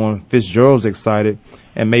they're doing. Fitzgerald's excited,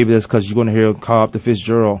 and maybe that's because you're going to hear Cobb to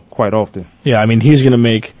Fitzgerald quite often. Yeah, I mean, he's going to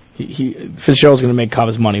make Fitzgerald's going to make Cobb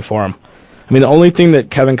his money for him. I mean, the only thing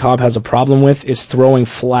that Kevin Cobb has a problem with is throwing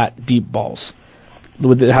flat, deep balls.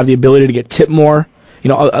 Have the ability to get tipped more. You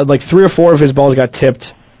know, like 3 or 4 of his balls got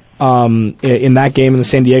tipped in that game, in the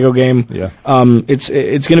San Diego game. Yeah. It's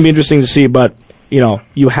going to be interesting to see, but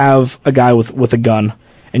you have a guy with a gun,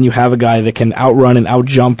 and you have a guy that can outrun and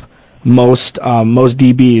outjump most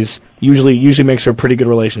DBs. Usually makes for a pretty good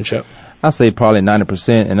relationship. I say probably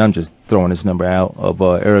 90%, and I'm just throwing this number out, of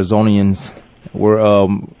Arizonians were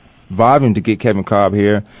vying to get Kevin Cobb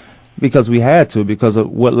here because we had to, because of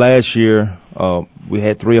what last year we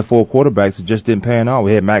had 3 or 4 quarterbacks that just didn't pan out.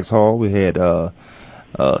 We had Max Hall, we had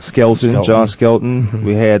Skelton, John Skelton,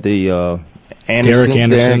 we had the Derek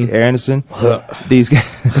Anderson.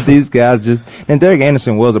 These guys just, and Derek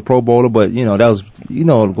Anderson was a Pro Bowler, but that was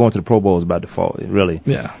going to the Pro Bowl is by default, really.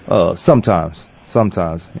 Yeah. Sometimes. And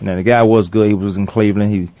then the guy was good. He was in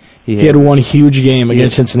Cleveland. He had one huge game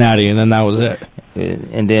against Cincinnati, and then that was it.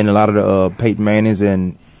 And then a lot of the Peyton Mannings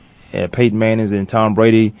and Tom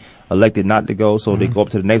Brady elected not to go, so they go up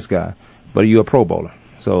to the next guy. But you're a Pro Bowler,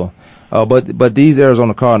 so. But these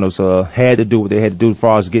Arizona Cardinals had to do what they had to do as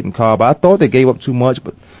far as getting Cobb. I thought they gave up too much,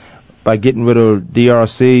 but by getting rid of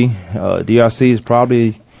DRC, DRC is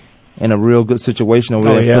probably in a real good situation over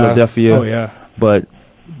there in Philadelphia. Oh, yeah. But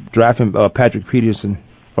drafting Patrick Peterson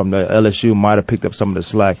from the LSU might have picked up some of the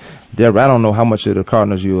slack. Deborah, I don't know how much of the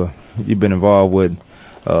Cardinals you've been involved with,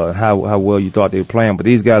 how well you thought they were playing, but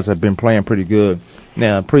these guys have been playing pretty good.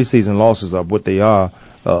 Now, preseason losses are what they are.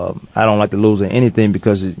 I don't like to lose in anything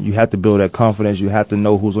because you have to build that confidence. You have to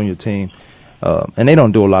know who's on your team. And they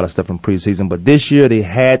don't do a lot of stuff in preseason. But this year they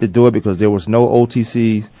had to do it because there was no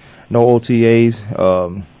OTCs, no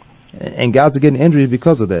OTAs. And guys are getting injuries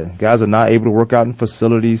because of that. Guys are not able to work out in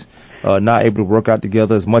facilities, not able to work out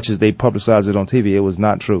together as much as they publicize it on TV. It was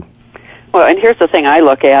not true. Well, and here's the thing I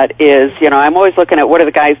look at is, I'm always looking at what are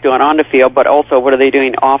the guys doing on the field, but also what are they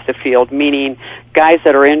doing off the field, meaning guys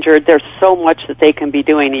that are injured, there's so much that they can be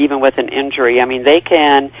doing even with an injury. I mean, they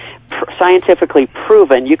can, scientifically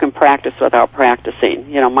proven, you can practice without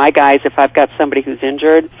practicing. My guys, if I've got somebody who's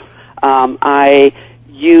injured, I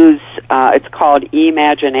use, it's called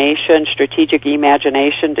strategic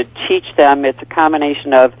imagination, to teach them. It's a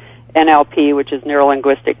combination of NLP, which is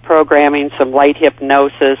neuro-linguistic programming, some light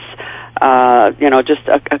hypnosis, just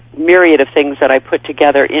a myriad of things that I put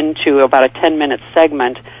together into about a 10-minute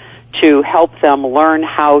segment to help them learn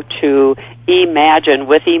how to imagine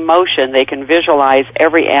with emotion. They can visualize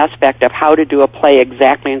every aspect of how to do a play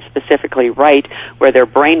exactly and specifically right, where their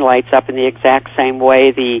brain lights up in the exact same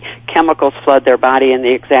way, the chemicals flood their body in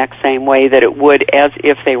the exact same way that it would as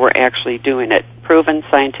if they were actually doing it. Proven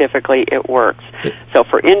scientifically, it works. So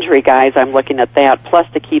for injury guys, I'm looking at that, plus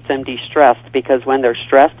to keep them de-stressed, because when they're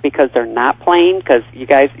stressed because they're not playing, because you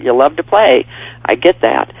guys, you love to play, I get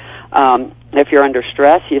that. If you're under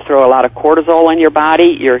stress, you throw a lot of cortisol in your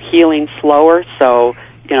body, you're healing slower, so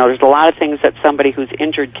there's a lot of things that somebody who's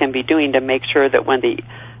injured can be doing to make sure that when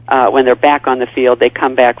they're back on the field, they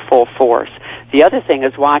come back full force. The other thing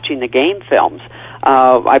is watching the game films.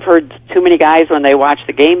 I've heard too many guys when they watch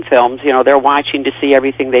the game films, they're watching to see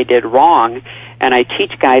everything they did wrong. And I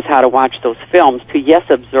teach guys how to watch those films to, yes,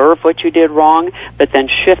 observe what you did wrong, but then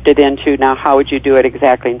shift it into, now how would you do it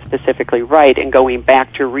exactly and specifically right, and going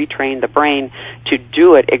back to retrain the brain to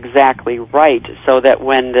do it exactly right, so that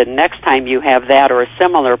when the next time you have that or a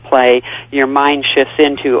similar play, your mind shifts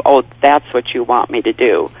into, oh, that's what you want me to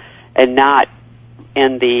do, and not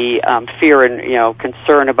in the fear and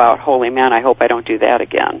concern about, holy man, I hope I don't do that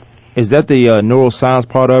again. Is that the neuroscience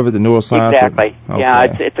part of it, the neuroscience? Exactly. Okay. Yeah,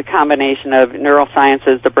 it's a combination of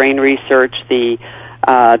neurosciences, the brain research, the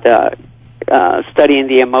studying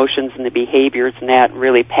the emotions and the behaviors, and that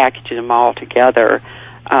really packaging them all together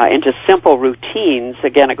into simple routines.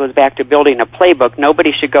 Again, it goes back to building a playbook.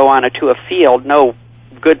 Nobody should go to a field, no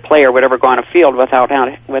good player would ever go on a field without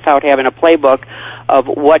having a playbook of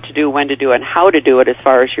what to do, when to do, and how to do it as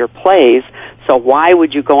far as your plays. So why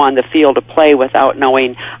would you go on the field to play without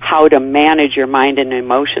knowing how to manage your mind and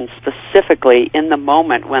emotions specifically in the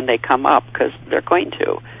moment when they come up? Because they're going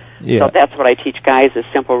to. Yeah. So that's what I teach guys, is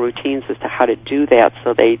simple routines as to how to do that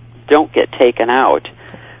so they don't get taken out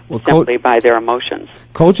simply by their emotions.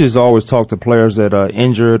 Coaches always talk to players that are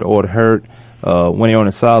injured or hurt when they're on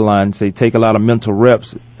the sideline, say take a lot of mental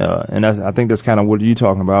reps, and I think that's kind of what you're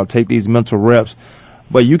talking about. Take these mental reps.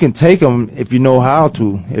 But you can take them if you know how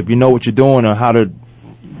to, if you know what you're doing or how to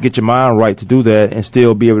get your mind right to do that and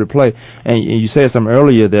still be able to play. And you said something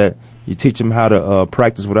earlier that you teach them how to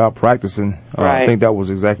practice without practicing. Right. I think that was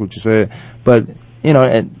exactly what you said. But,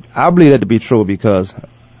 and I believe that to be true because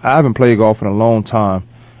I haven't played golf in a long time.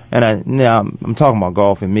 And I'm talking about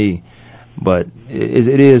golf and me. But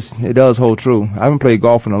it does hold true. I haven't played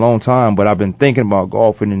golf in a long time, but I've been thinking about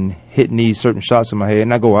golfing and hitting these certain shots in my head,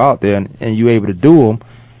 and I go out there and you're able to do them,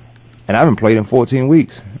 and I haven't played in 14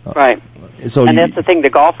 weeks. Right. So that's the thing, the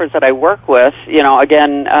golfers that I work with,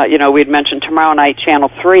 again, we'd mentioned tomorrow night, Channel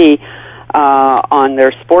 3, on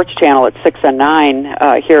their sports channel at 6 and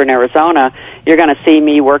 9 here in Arizona, you're going to see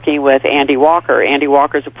me working with Andy Walker. Andy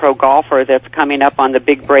Walker's a pro golfer that's coming up on the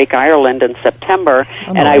Big Break Ireland in September,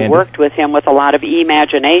 and I worked with him with a lot of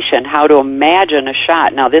imagination, how to imagine a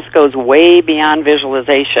shot. Now, this goes way beyond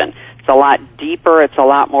visualization. It's a lot deeper. It's a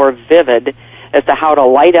lot more vivid as to how to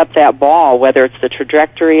light up that ball, whether it's the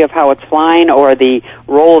trajectory of how it's flying or the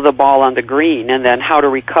roll of the ball on the green, and then how to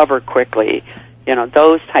recover quickly.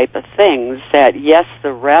 Those type of things that, yes,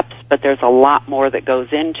 the reps, but there's a lot more that goes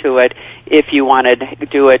into it if you want to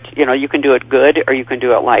do it. You can do it good or you can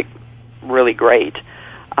do it, really great.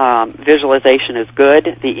 Visualization is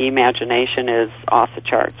good. The imagination is off the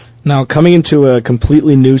charts. Now, coming into a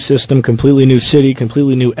completely new system, completely new city,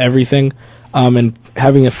 completely new everything, and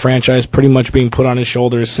having a franchise pretty much being put on his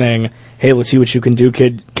shoulders saying, hey, let's see what you can do,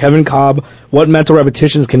 kid. Kevin Cobb, what mental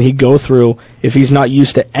repetitions can he go through if he's not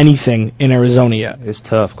used to anything in Arizona yet? It's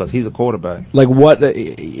tough because he's a quarterback. What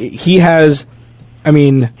he has,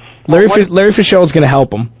 Larry Fitzgerald's going to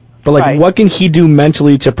help him. But, what can he do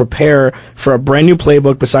mentally to prepare for a brand new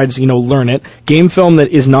playbook besides, learn it? Game film that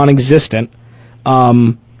is non-existent,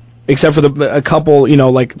 except for a couple,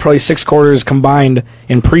 probably 6 quarters combined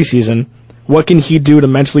in preseason. What can he do to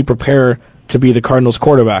mentally prepare to be the Cardinals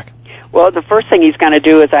quarterback? Well, the first thing he's going to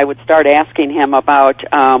do is I would start asking him about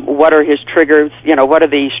what are his triggers, what are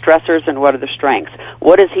the stressors and what are the strengths.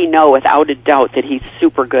 What does he know without a doubt that he's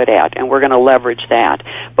super good at, and we're going to leverage that.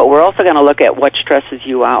 But we're also going to look at what stresses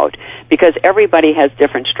you out, because everybody has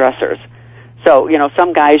different stressors. So,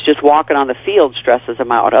 some guys just walking on the field stresses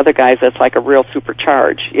them out. Other guys, that's like a real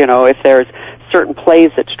supercharge. If there's certain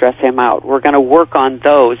plays that stress him out, we're going to work on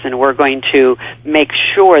those, and we're going to make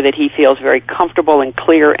sure that he feels very comfortable and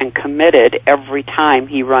clear and committed every time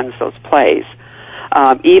he runs those plays.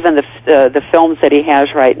 Even the films that he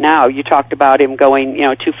has right now, you talked about him going,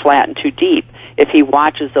 too flat and too deep. If he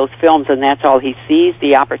watches those films and that's all he sees,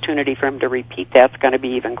 the opportunity for him to repeat that's going to be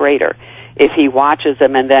even greater. If he watches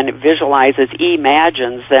them and then visualizes,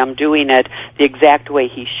 imagines them doing it the exact way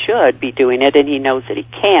he should be doing it, and he knows that he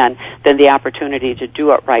can, then the opportunity to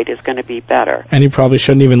do it right is going to be better. And he probably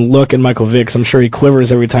shouldn't even look at Michael Vick, 'cause I'm sure he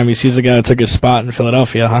quivers every time he sees the guy that took his spot in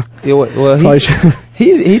Philadelphia, huh? Yeah, well,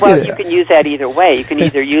 you can use that either way. You can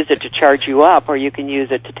either use it to charge you up, or you can use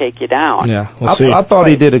it to take you down. Yeah, we'll see. I thought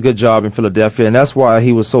he did a good job in Philadelphia, and that's why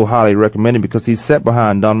he was so highly recommended, because he sat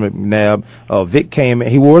behind Donovan McNabb. Vic came in.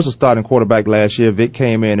 He was a starting quarterback last year. Vic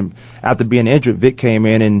came in, and after being injured, Vic came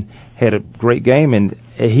in and had a great game, and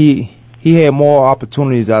he had more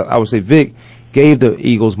opportunities. I would say Vic, gave the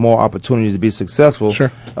Eagles more opportunities to be successful.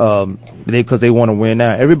 Sure. Because they want to win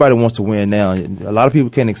now. Everybody wants to win now. A lot of people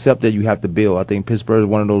can't accept that you have to build. I think Pittsburgh is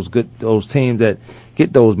one of those teams that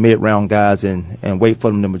get those mid-round guys and wait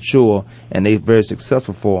for them to mature, and they're very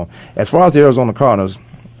successful for them. As far as the Arizona Cardinals,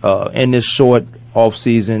 in this short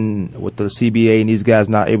off-season with the CBA and these guys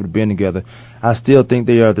not able to be in together, I still think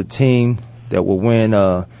they are the team that will win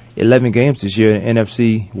 11 games this year in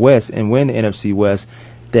NFC West and win the NFC West.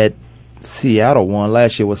 That Seattle won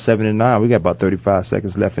last year was 7-9. We got about 35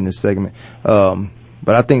 seconds left in this segment.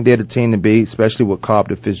 But I think they're the team to beat, especially with Cobb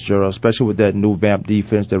to Fitzgerald, especially with that new vamp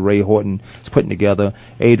defense that Ray Horton is putting together.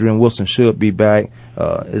 Adrian Wilson should be back.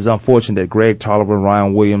 It's unfortunate that Greg Tolliver and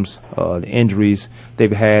Ryan Williams, the injuries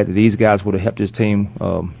they've had, these guys would have helped this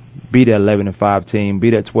team beat that 11-5 team,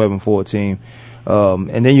 beat that 12-4 team.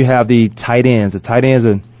 And then you have the tight ends. The tight ends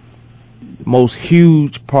are the most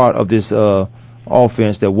huge part of this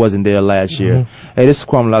offense that wasn't there last year. Hey, this is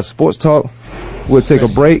Kwamie Lassiter Sports Talk. We'll take a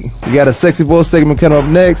break. We got a sexy voice segment coming up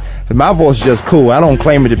next. And my voice is just cool. I don't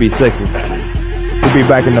claim it to be sexy. We'll be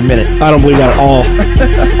back in a minute. I don't believe that at all.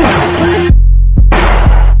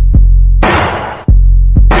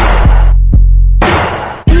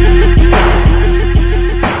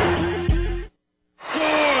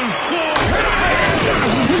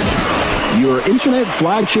 Your internet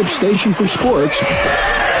flagship station for sports.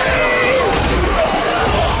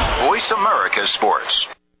 Voice America Sports.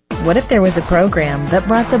 What if there was a program that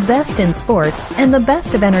brought the best in sports and the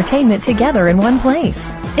best of entertainment together in one place?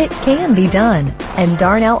 It can be done, and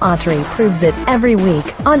Darnell Autry proves it every week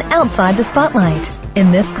on Outside the Spotlight.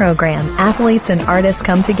 In this program, athletes and artists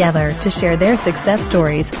come together to share their success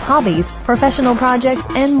stories, hobbies, professional projects,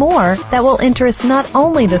 and more that will interest not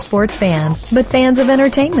only the sports fan, but fans of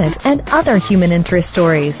entertainment and other human interest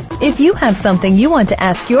stories. If you have something you want to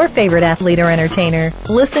ask your favorite athlete or entertainer,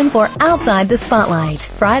 listen for Outside the Spotlight,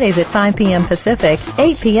 Fridays at 5 p.m. Pacific,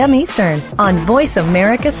 8 p.m. Eastern, on Voice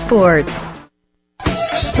America Sports.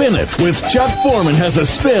 Spin It with Chuck Foreman has a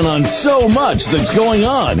spin on so much that's going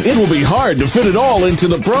on. It will be hard to fit it all into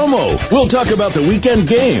the promo. We'll talk about the weekend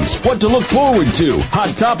games, what to look forward to, hot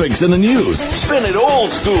topics in the news. Spin It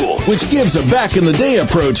old school, which gives a back-in-the-day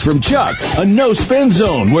approach from Chuck. A no-spin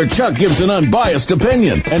zone where Chuck gives an unbiased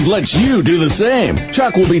opinion and lets you do the same.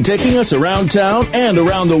 Chuck will be taking us around town and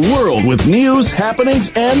around the world with news,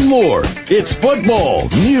 happenings, and more. It's football,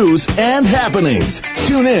 news, and happenings.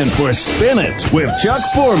 Tune in for Spin It with Chuck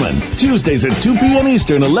Foreman, Tuesdays at 2 p.m.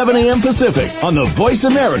 Eastern, 11 a.m. Pacific, on the Voice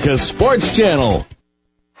America Sports Channel.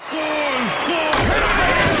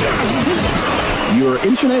 Your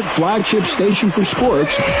internet flagship station for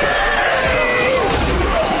sports.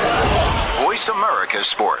 Voice America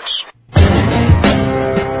Sports.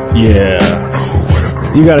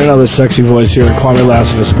 Yeah. You got another sexy voice here at Kwamie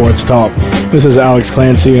Lassiter Sports Talk. This is Alex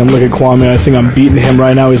Clancy. I'm looking at Kwamie. I think I'm beating him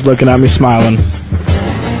right now. He's looking at me smiling.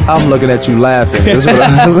 I'm looking at you laughing. That's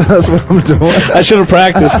what I'm doing. I should have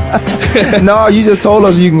practiced. No, you just told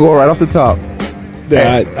us you can go right off the top.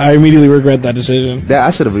 Yeah, I immediately regret that decision. I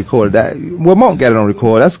should have recorded that. Well, won't get it on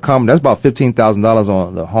record. That's common. That's about $15,000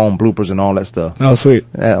 on the home bloopers and all that stuff. Oh, sweet.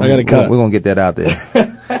 I got to cut. We're going to get that out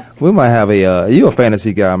there. We might have you a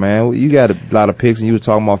fantasy guy, man. You got a lot of picks, and you were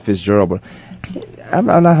talking about Fitzgerald, but I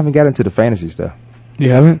haven't got into the fantasy stuff. You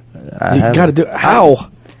haven't? You got to do it. How?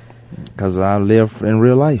 Because I live in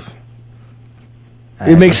real life.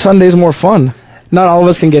 It makes Sundays more fun. Not all of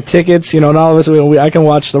us can get tickets. Not all of us. I can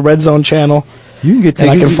watch the Red Zone channel. You can get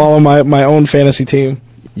tickets. And I can follow my own fantasy team.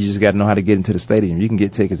 You just got to know how to get into the stadium. You can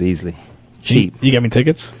get tickets easily. Cheap. You get me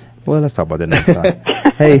tickets? Well, let's talk about that next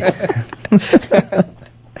time. Hey.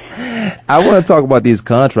 I want to talk about these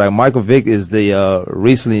contracts. Michael Vick is the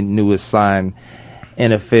recently newest signed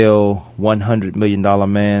NFL $100 million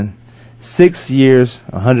man. 6 years,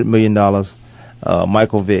 $100 million,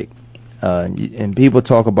 Michael Vick. And people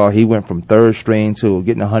talk about he went from third string to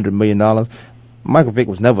getting $100 million. Michael Vick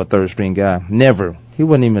was never a third string guy. Never. He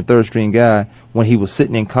wasn't even a third string guy when he was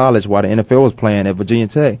sitting in college while the NFL was playing at Virginia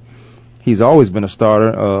Tech. He's always been a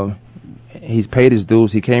starter. He's paid his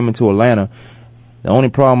dues. He came into Atlanta. The only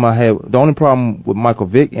problem with Michael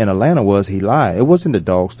Vick in Atlanta was he lied. It wasn't the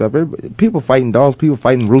dog stuff. People fighting dogs, people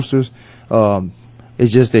fighting roosters.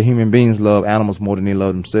 It's just that human beings love animals more than they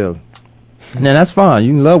love themselves. Now, that's fine.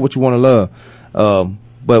 You can love what you want to love.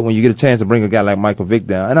 But when you get a chance to bring a guy like Michael Vick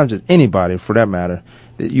down, and not just anybody for that matter,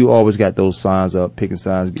 you always got those signs up, picking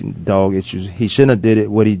signs, getting dog issues. He shouldn't have did it.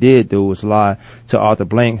 What he did do was lie to Arthur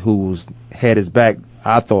Blank, who had his back,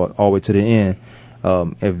 I thought, all the way to the end.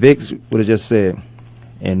 If Vick would have just said,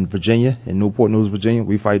 in Virginia, in Newport News, Virginia,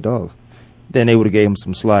 we fight dogs, then they would have gave him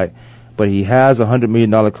some slack. But he has a $100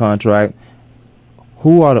 million contract.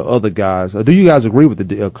 who are the other guys? Do you guys agree with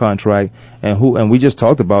the contract? And we just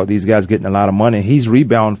talked about these guys getting a lot of money. He's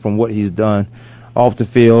rebounding from what he's done off the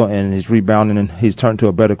field, and he's rebounding, and he's turned to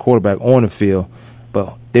a better quarterback on the field.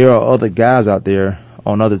 But there are other guys out there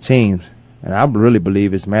on other teams, and I really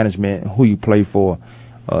believe it's management who you play for.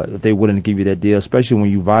 If they're willing to give you that deal, especially when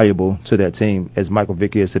you're valuable to that team, as Michael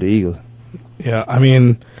Vick is to the Eagles. Yeah, I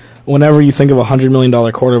mean, whenever you think of a $100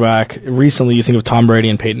 million quarterback, recently you think of Tom Brady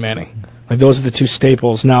and Peyton Manning. Like, those are the two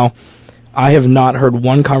staples. Now, I have not heard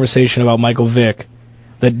one conversation about Michael Vick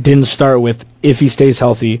that didn't start with if he stays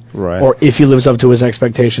healthy or if he lives up to his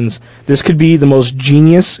expectations. This could be the most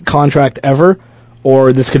genius contract ever,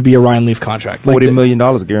 or this could be a Ryan Leaf contract. $40 million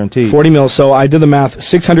guaranteed. $40 million. So I did the math,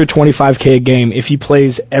 $625K a game if he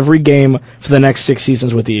plays every game for the next 6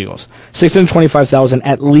 seasons with the Eagles. $625,000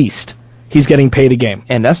 at least. He's getting paid a game.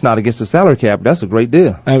 And that's not against the salary cap. That's a great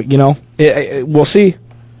deal. We'll see.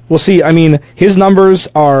 We'll see. I mean, his numbers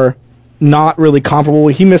are not really comparable.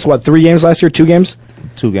 He missed, 3 games last year? 2 games?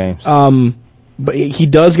 2 games. But he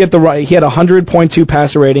does get the right. He had a 100.2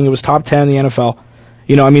 passer rating. It was top 10 in the NFL.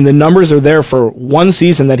 The numbers are there for 1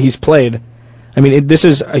 season that he's played. I mean, this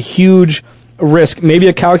is a huge risk, maybe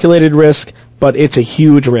a calculated risk, but it's a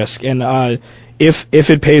huge risk. And if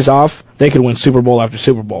it pays off, they could win Super Bowl after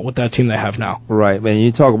Super Bowl with that team they have now. Right. Man,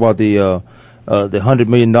 you talk about the $100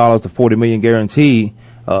 million, the $40 million guarantee.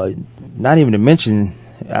 Not even to mention,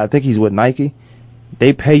 I think he's with Nike.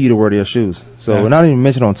 They pay you to wear their shoes. So not even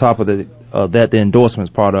mention on top of that, the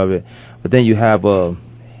endorsements part of it. But then you have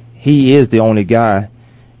he is the only guy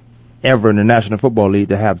ever in the National Football League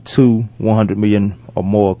to have 2 $100 million or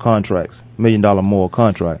more contracts, $1 million more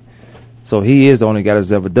contract. So he is the only guy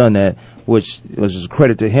that's ever done that, which was just a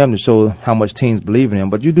credit to him to show how much teams believe in him.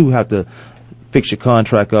 But you do have to fix your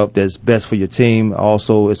contract up that's best for your team.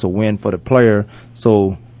 Also, it's a win for the player,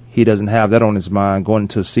 so he doesn't have that on his mind going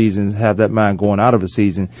into a season, have that mind going out of a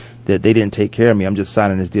season that they didn't take care of me. I'm just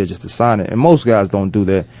signing this deal just to sign it. And most guys don't do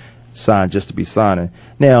that, sign just to be signing.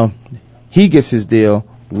 Now, he gets his deal.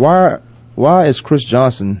 Why is Chris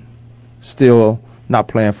Johnson still not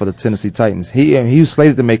playing for the Tennessee Titans? He was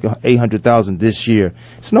slated to make $800,000 this year.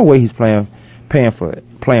 There's no way he's playing for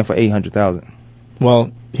 $800,000.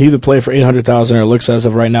 Well, he either played for $800,000 or it looks as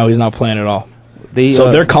of right now he's not playing at all.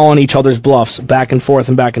 So they're calling each other's bluffs back and forth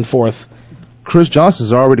and back and forth. Chris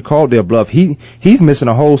Johnson's already called their bluff. He's missing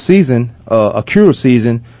a whole season, a cure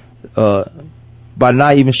season, by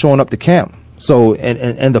not even showing up to camp. So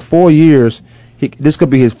in the 4 years, this could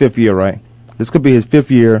be his 5th year, right? This could be his 5th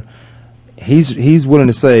year. He's willing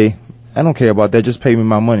to say, I don't care about that. Just pay me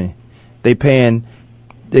my money. They paying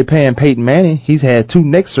Peyton Manning. He's had 2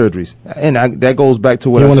 neck surgeries, and that goes back to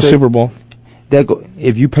what he I won said. a Super Bowl.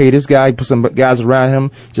 If you pay this guy, put some guys around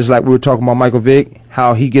him, just like we were talking about Michael Vick,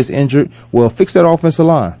 how he gets injured, well, fix that offensive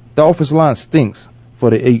line. The offensive line stinks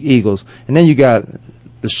for the Eagles. And then you got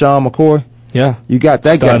Sean McCoy. Yeah. You got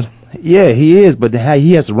that Stud. guy. Yeah, he is, but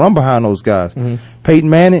he has to run behind those guys. Mm-hmm. Peyton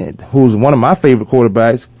Manning, who's one of my favorite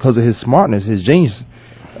quarterbacks because of his smartness, his genius,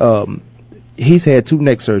 he's had 2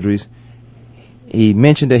 neck surgeries. He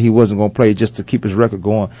mentioned that he wasn't going to play just to keep his record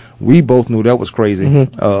going. We both knew that was crazy.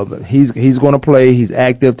 Mm-hmm. He's going to play. He's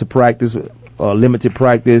active to practice, limited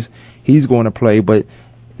practice. He's going to play, but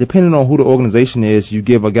depending on who the organization is, you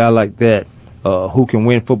give a guy like that who can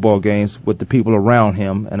win football games with the people around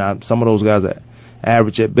him, and some of those guys are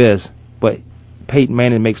average at best, but Peyton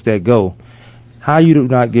Manning makes that go. How you do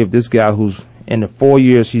not give this guy who's in the 4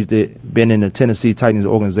 years he's been in the Tennessee Titans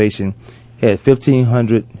organization, had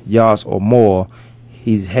 1,500 yards or more.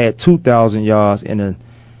 He's had 2,000 yards in a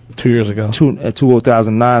 2 years ago,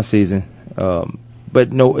 2009 season.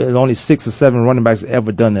 But no, only 6 or 7 running backs have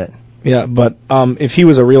ever done that. Yeah, but if he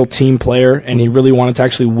was a real team player and he really wanted to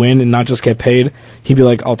actually win and not just get paid, he'd be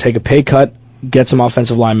like, I'll take a pay cut, get some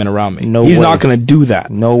offensive linemen around me. He's not going to do that.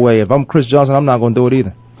 No way. If I'm Chris Johnson, I'm not going to do it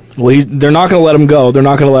either. Well, they're not going to let him go. They're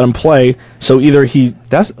not going to let him play. So either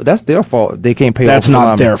that's their fault. They can't pay. That's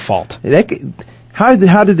not their fault. How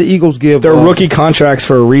did the Eagles give? They're rookie contracts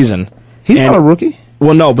for a reason. He's not a rookie.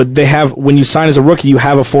 Well, no, but they have. When you sign as a rookie, you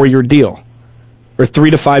have a 4-year deal, or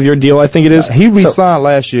 3 to 5 year deal. I think it is. He re-signed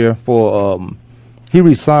last year for. He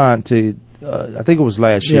re-signed to. I think it was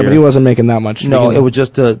last year. Yeah, but he wasn't making that much. No, it was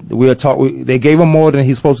just we'll talk. They gave him more than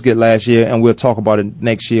he's supposed to get last year, and we'll talk about it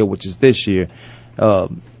next year, which is this year.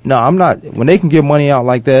 No, I'm not. When they can give money out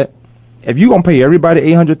like that, if you gonna pay everybody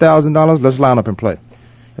 $800,000, let's line up and play.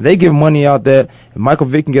 If they give money out that, if Michael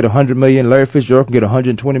Vick can get $100 million, Larry Fitzgerald can get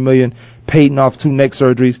 $120 million, Peyton off 2 neck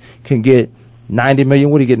surgeries can get $90 million.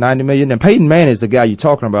 What do you get? $90 million. And Peyton Manning is the guy you're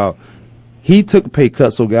talking about. He took a pay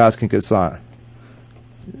cut so guys can get signed.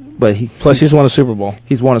 But plus he's won a Super Bowl.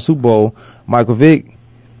 He's won a Super Bowl. Michael Vick,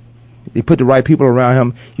 they put the right people around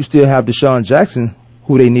him. You still have Deshaun Jackson,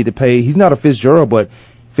 who they need to pay. He's not a Fitzgerald, but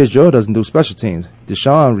Fitzgerald doesn't do special teams.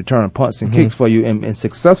 Deshaun returning punts and kicks for you and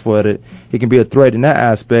successful at it. He can be a threat in that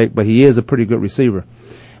aspect, but he is a pretty good receiver.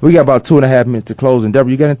 We got about 2.5 minutes to close. And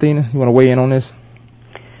Deborah, you got anything? You want to weigh in on this?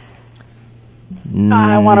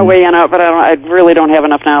 I want to weigh in on it, but I really don't have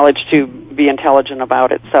enough knowledge to be intelligent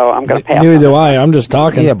about it, so I'm going to pass. Neither do I. I'm just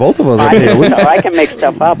talking. Yeah, both of us. I can make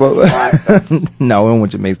stuff up. No, we don't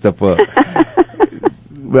want you to make stuff up.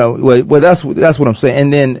 well, that's what I'm saying.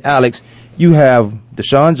 And then, Alex, you have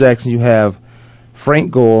Deshaun Jackson, you have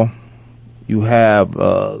Frank Gore, you have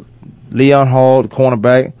Leon Hall, the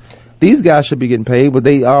cornerback. These guys should be getting paid, but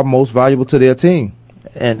they are most valuable to their team.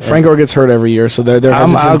 And Frank Gore gets hurt every year, so they're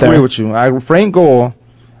hesitant I agree there. with you. Frank Gore,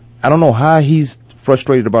 I don't know how he's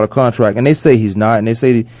frustrated about a contract, and they say he's not, and they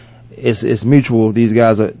say it's mutual. These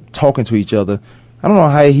guys are talking to each other. I don't know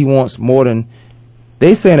how he wants more than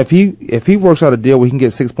they saying. If he works out a deal where he can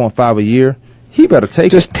get 6.5 a year, he better take it.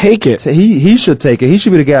 Just take it. He should take it. He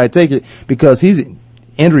should be the guy to take it because he's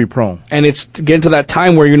injury prone. And it's getting to that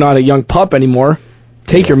time where you're not a young pup anymore.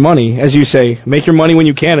 Take your money, as you say. Make your money when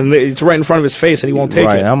you can, and it's right in front of his face, and he won't take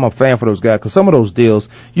it. I'm a fan for those guys because some of those deals,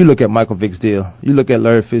 you look at Michael Vick's deal, you look at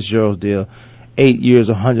Larry Fitzgerald's deal, 8 years,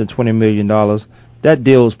 $120 million. That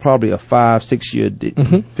deal is probably a 5-6 year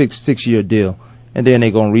 6 year deal, and then they're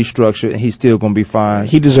gonna restructure it, and he's still gonna be fine.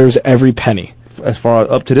 He deserves every penny. As far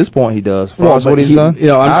up to this point, he does. As far as what he's done,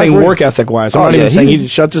 I'm saying work ethic wise. I'm not even saying he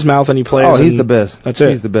shuts his mouth and he plays. Oh, he's the best. That's it.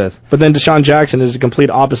 He's the best. But then Deshaun Jackson is the complete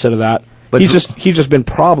opposite of that. But he's just been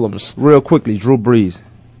problems. Real quickly, Drew Brees.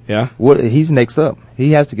 Yeah. He's next up.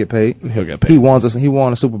 He has to get paid. He'll get paid. He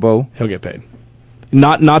won a Super Bowl. He'll get paid.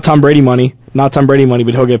 Not Tom Brady money. Not Tom Brady money,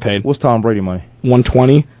 but he'll get paid. What's Tom Brady money?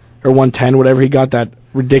 120 or 110, whatever he got that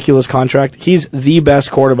ridiculous contract. He's the best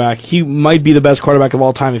quarterback. He might be the best quarterback of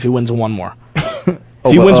all time if he wins one more.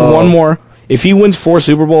 If he wins one more, if he wins 4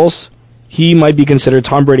 Super Bowls,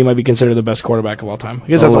 Tom Brady might be considered the best quarterback of all time. I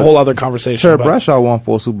guess that's a whole other conversation. Sure, Bradshaw won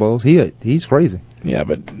 4 Super Bowls. He's crazy. Yeah,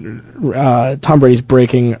 but Tom Brady's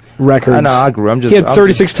breaking records. I know, I agree. He had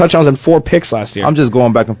 36 touchdowns and 4 picks last year. I'm just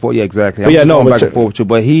going back and forth. Yeah, exactly. Back and forth with you.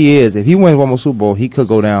 But he is. If he wins one more Super Bowl, he could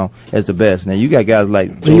go down as the best. Now, you got guys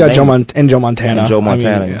like Joe Montana. And Joe Montana.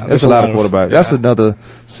 Yeah, that's a lot of quarterbacks. Yeah. That's another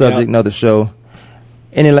subject, another show.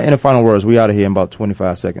 Any final words? We out of here in about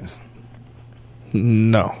 25 seconds.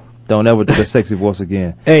 No. Don't ever do the sexy voice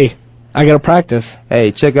again. Hey, I got to practice.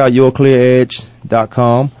 Hey, check out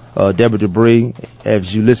yourclearedge.com. Deborah Debris,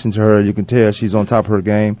 as you listen to her, you can tell she's on top of her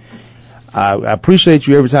game. I appreciate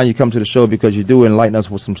you every time you come to the show because you do enlighten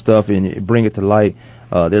us with some stuff and you bring it to light.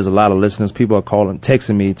 There's a lot of listeners. People are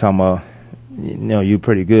texting me, talking about, you're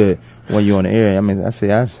pretty good when you're on the air. I mean, I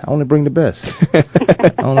say I only bring the best. I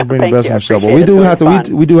only bring the best on the show. But we do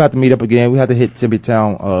have to meet up again. We have to hit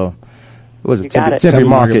Tippytown. What is it? Tempe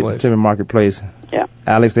Marketplace. Yeah.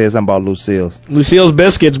 Alex says something about Lucille's. Lucille's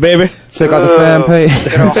Biscuits, baby. Check out the fan page.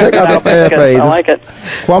 Check out the fan page. I like it.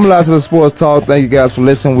 Kwamie Lassiter Sports Talk. Thank you guys for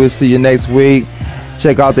listening. We'll see you next week.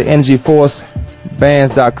 Check out the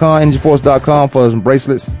EnergyForceBands.com, EnergyForce.com for some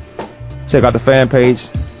bracelets. Check out the fan page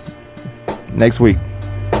next week.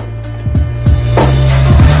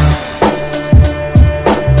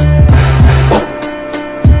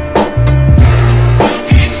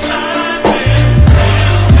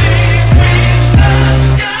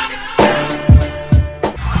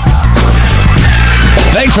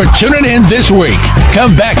 Thanks for tuning in this week.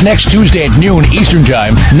 Come back next Tuesday at noon Eastern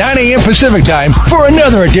Time, 9 a.m. Pacific Time for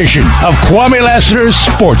another edition of Kwamie Lassiter's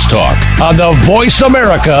Sports Talk on the Voice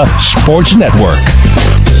America Sports Network.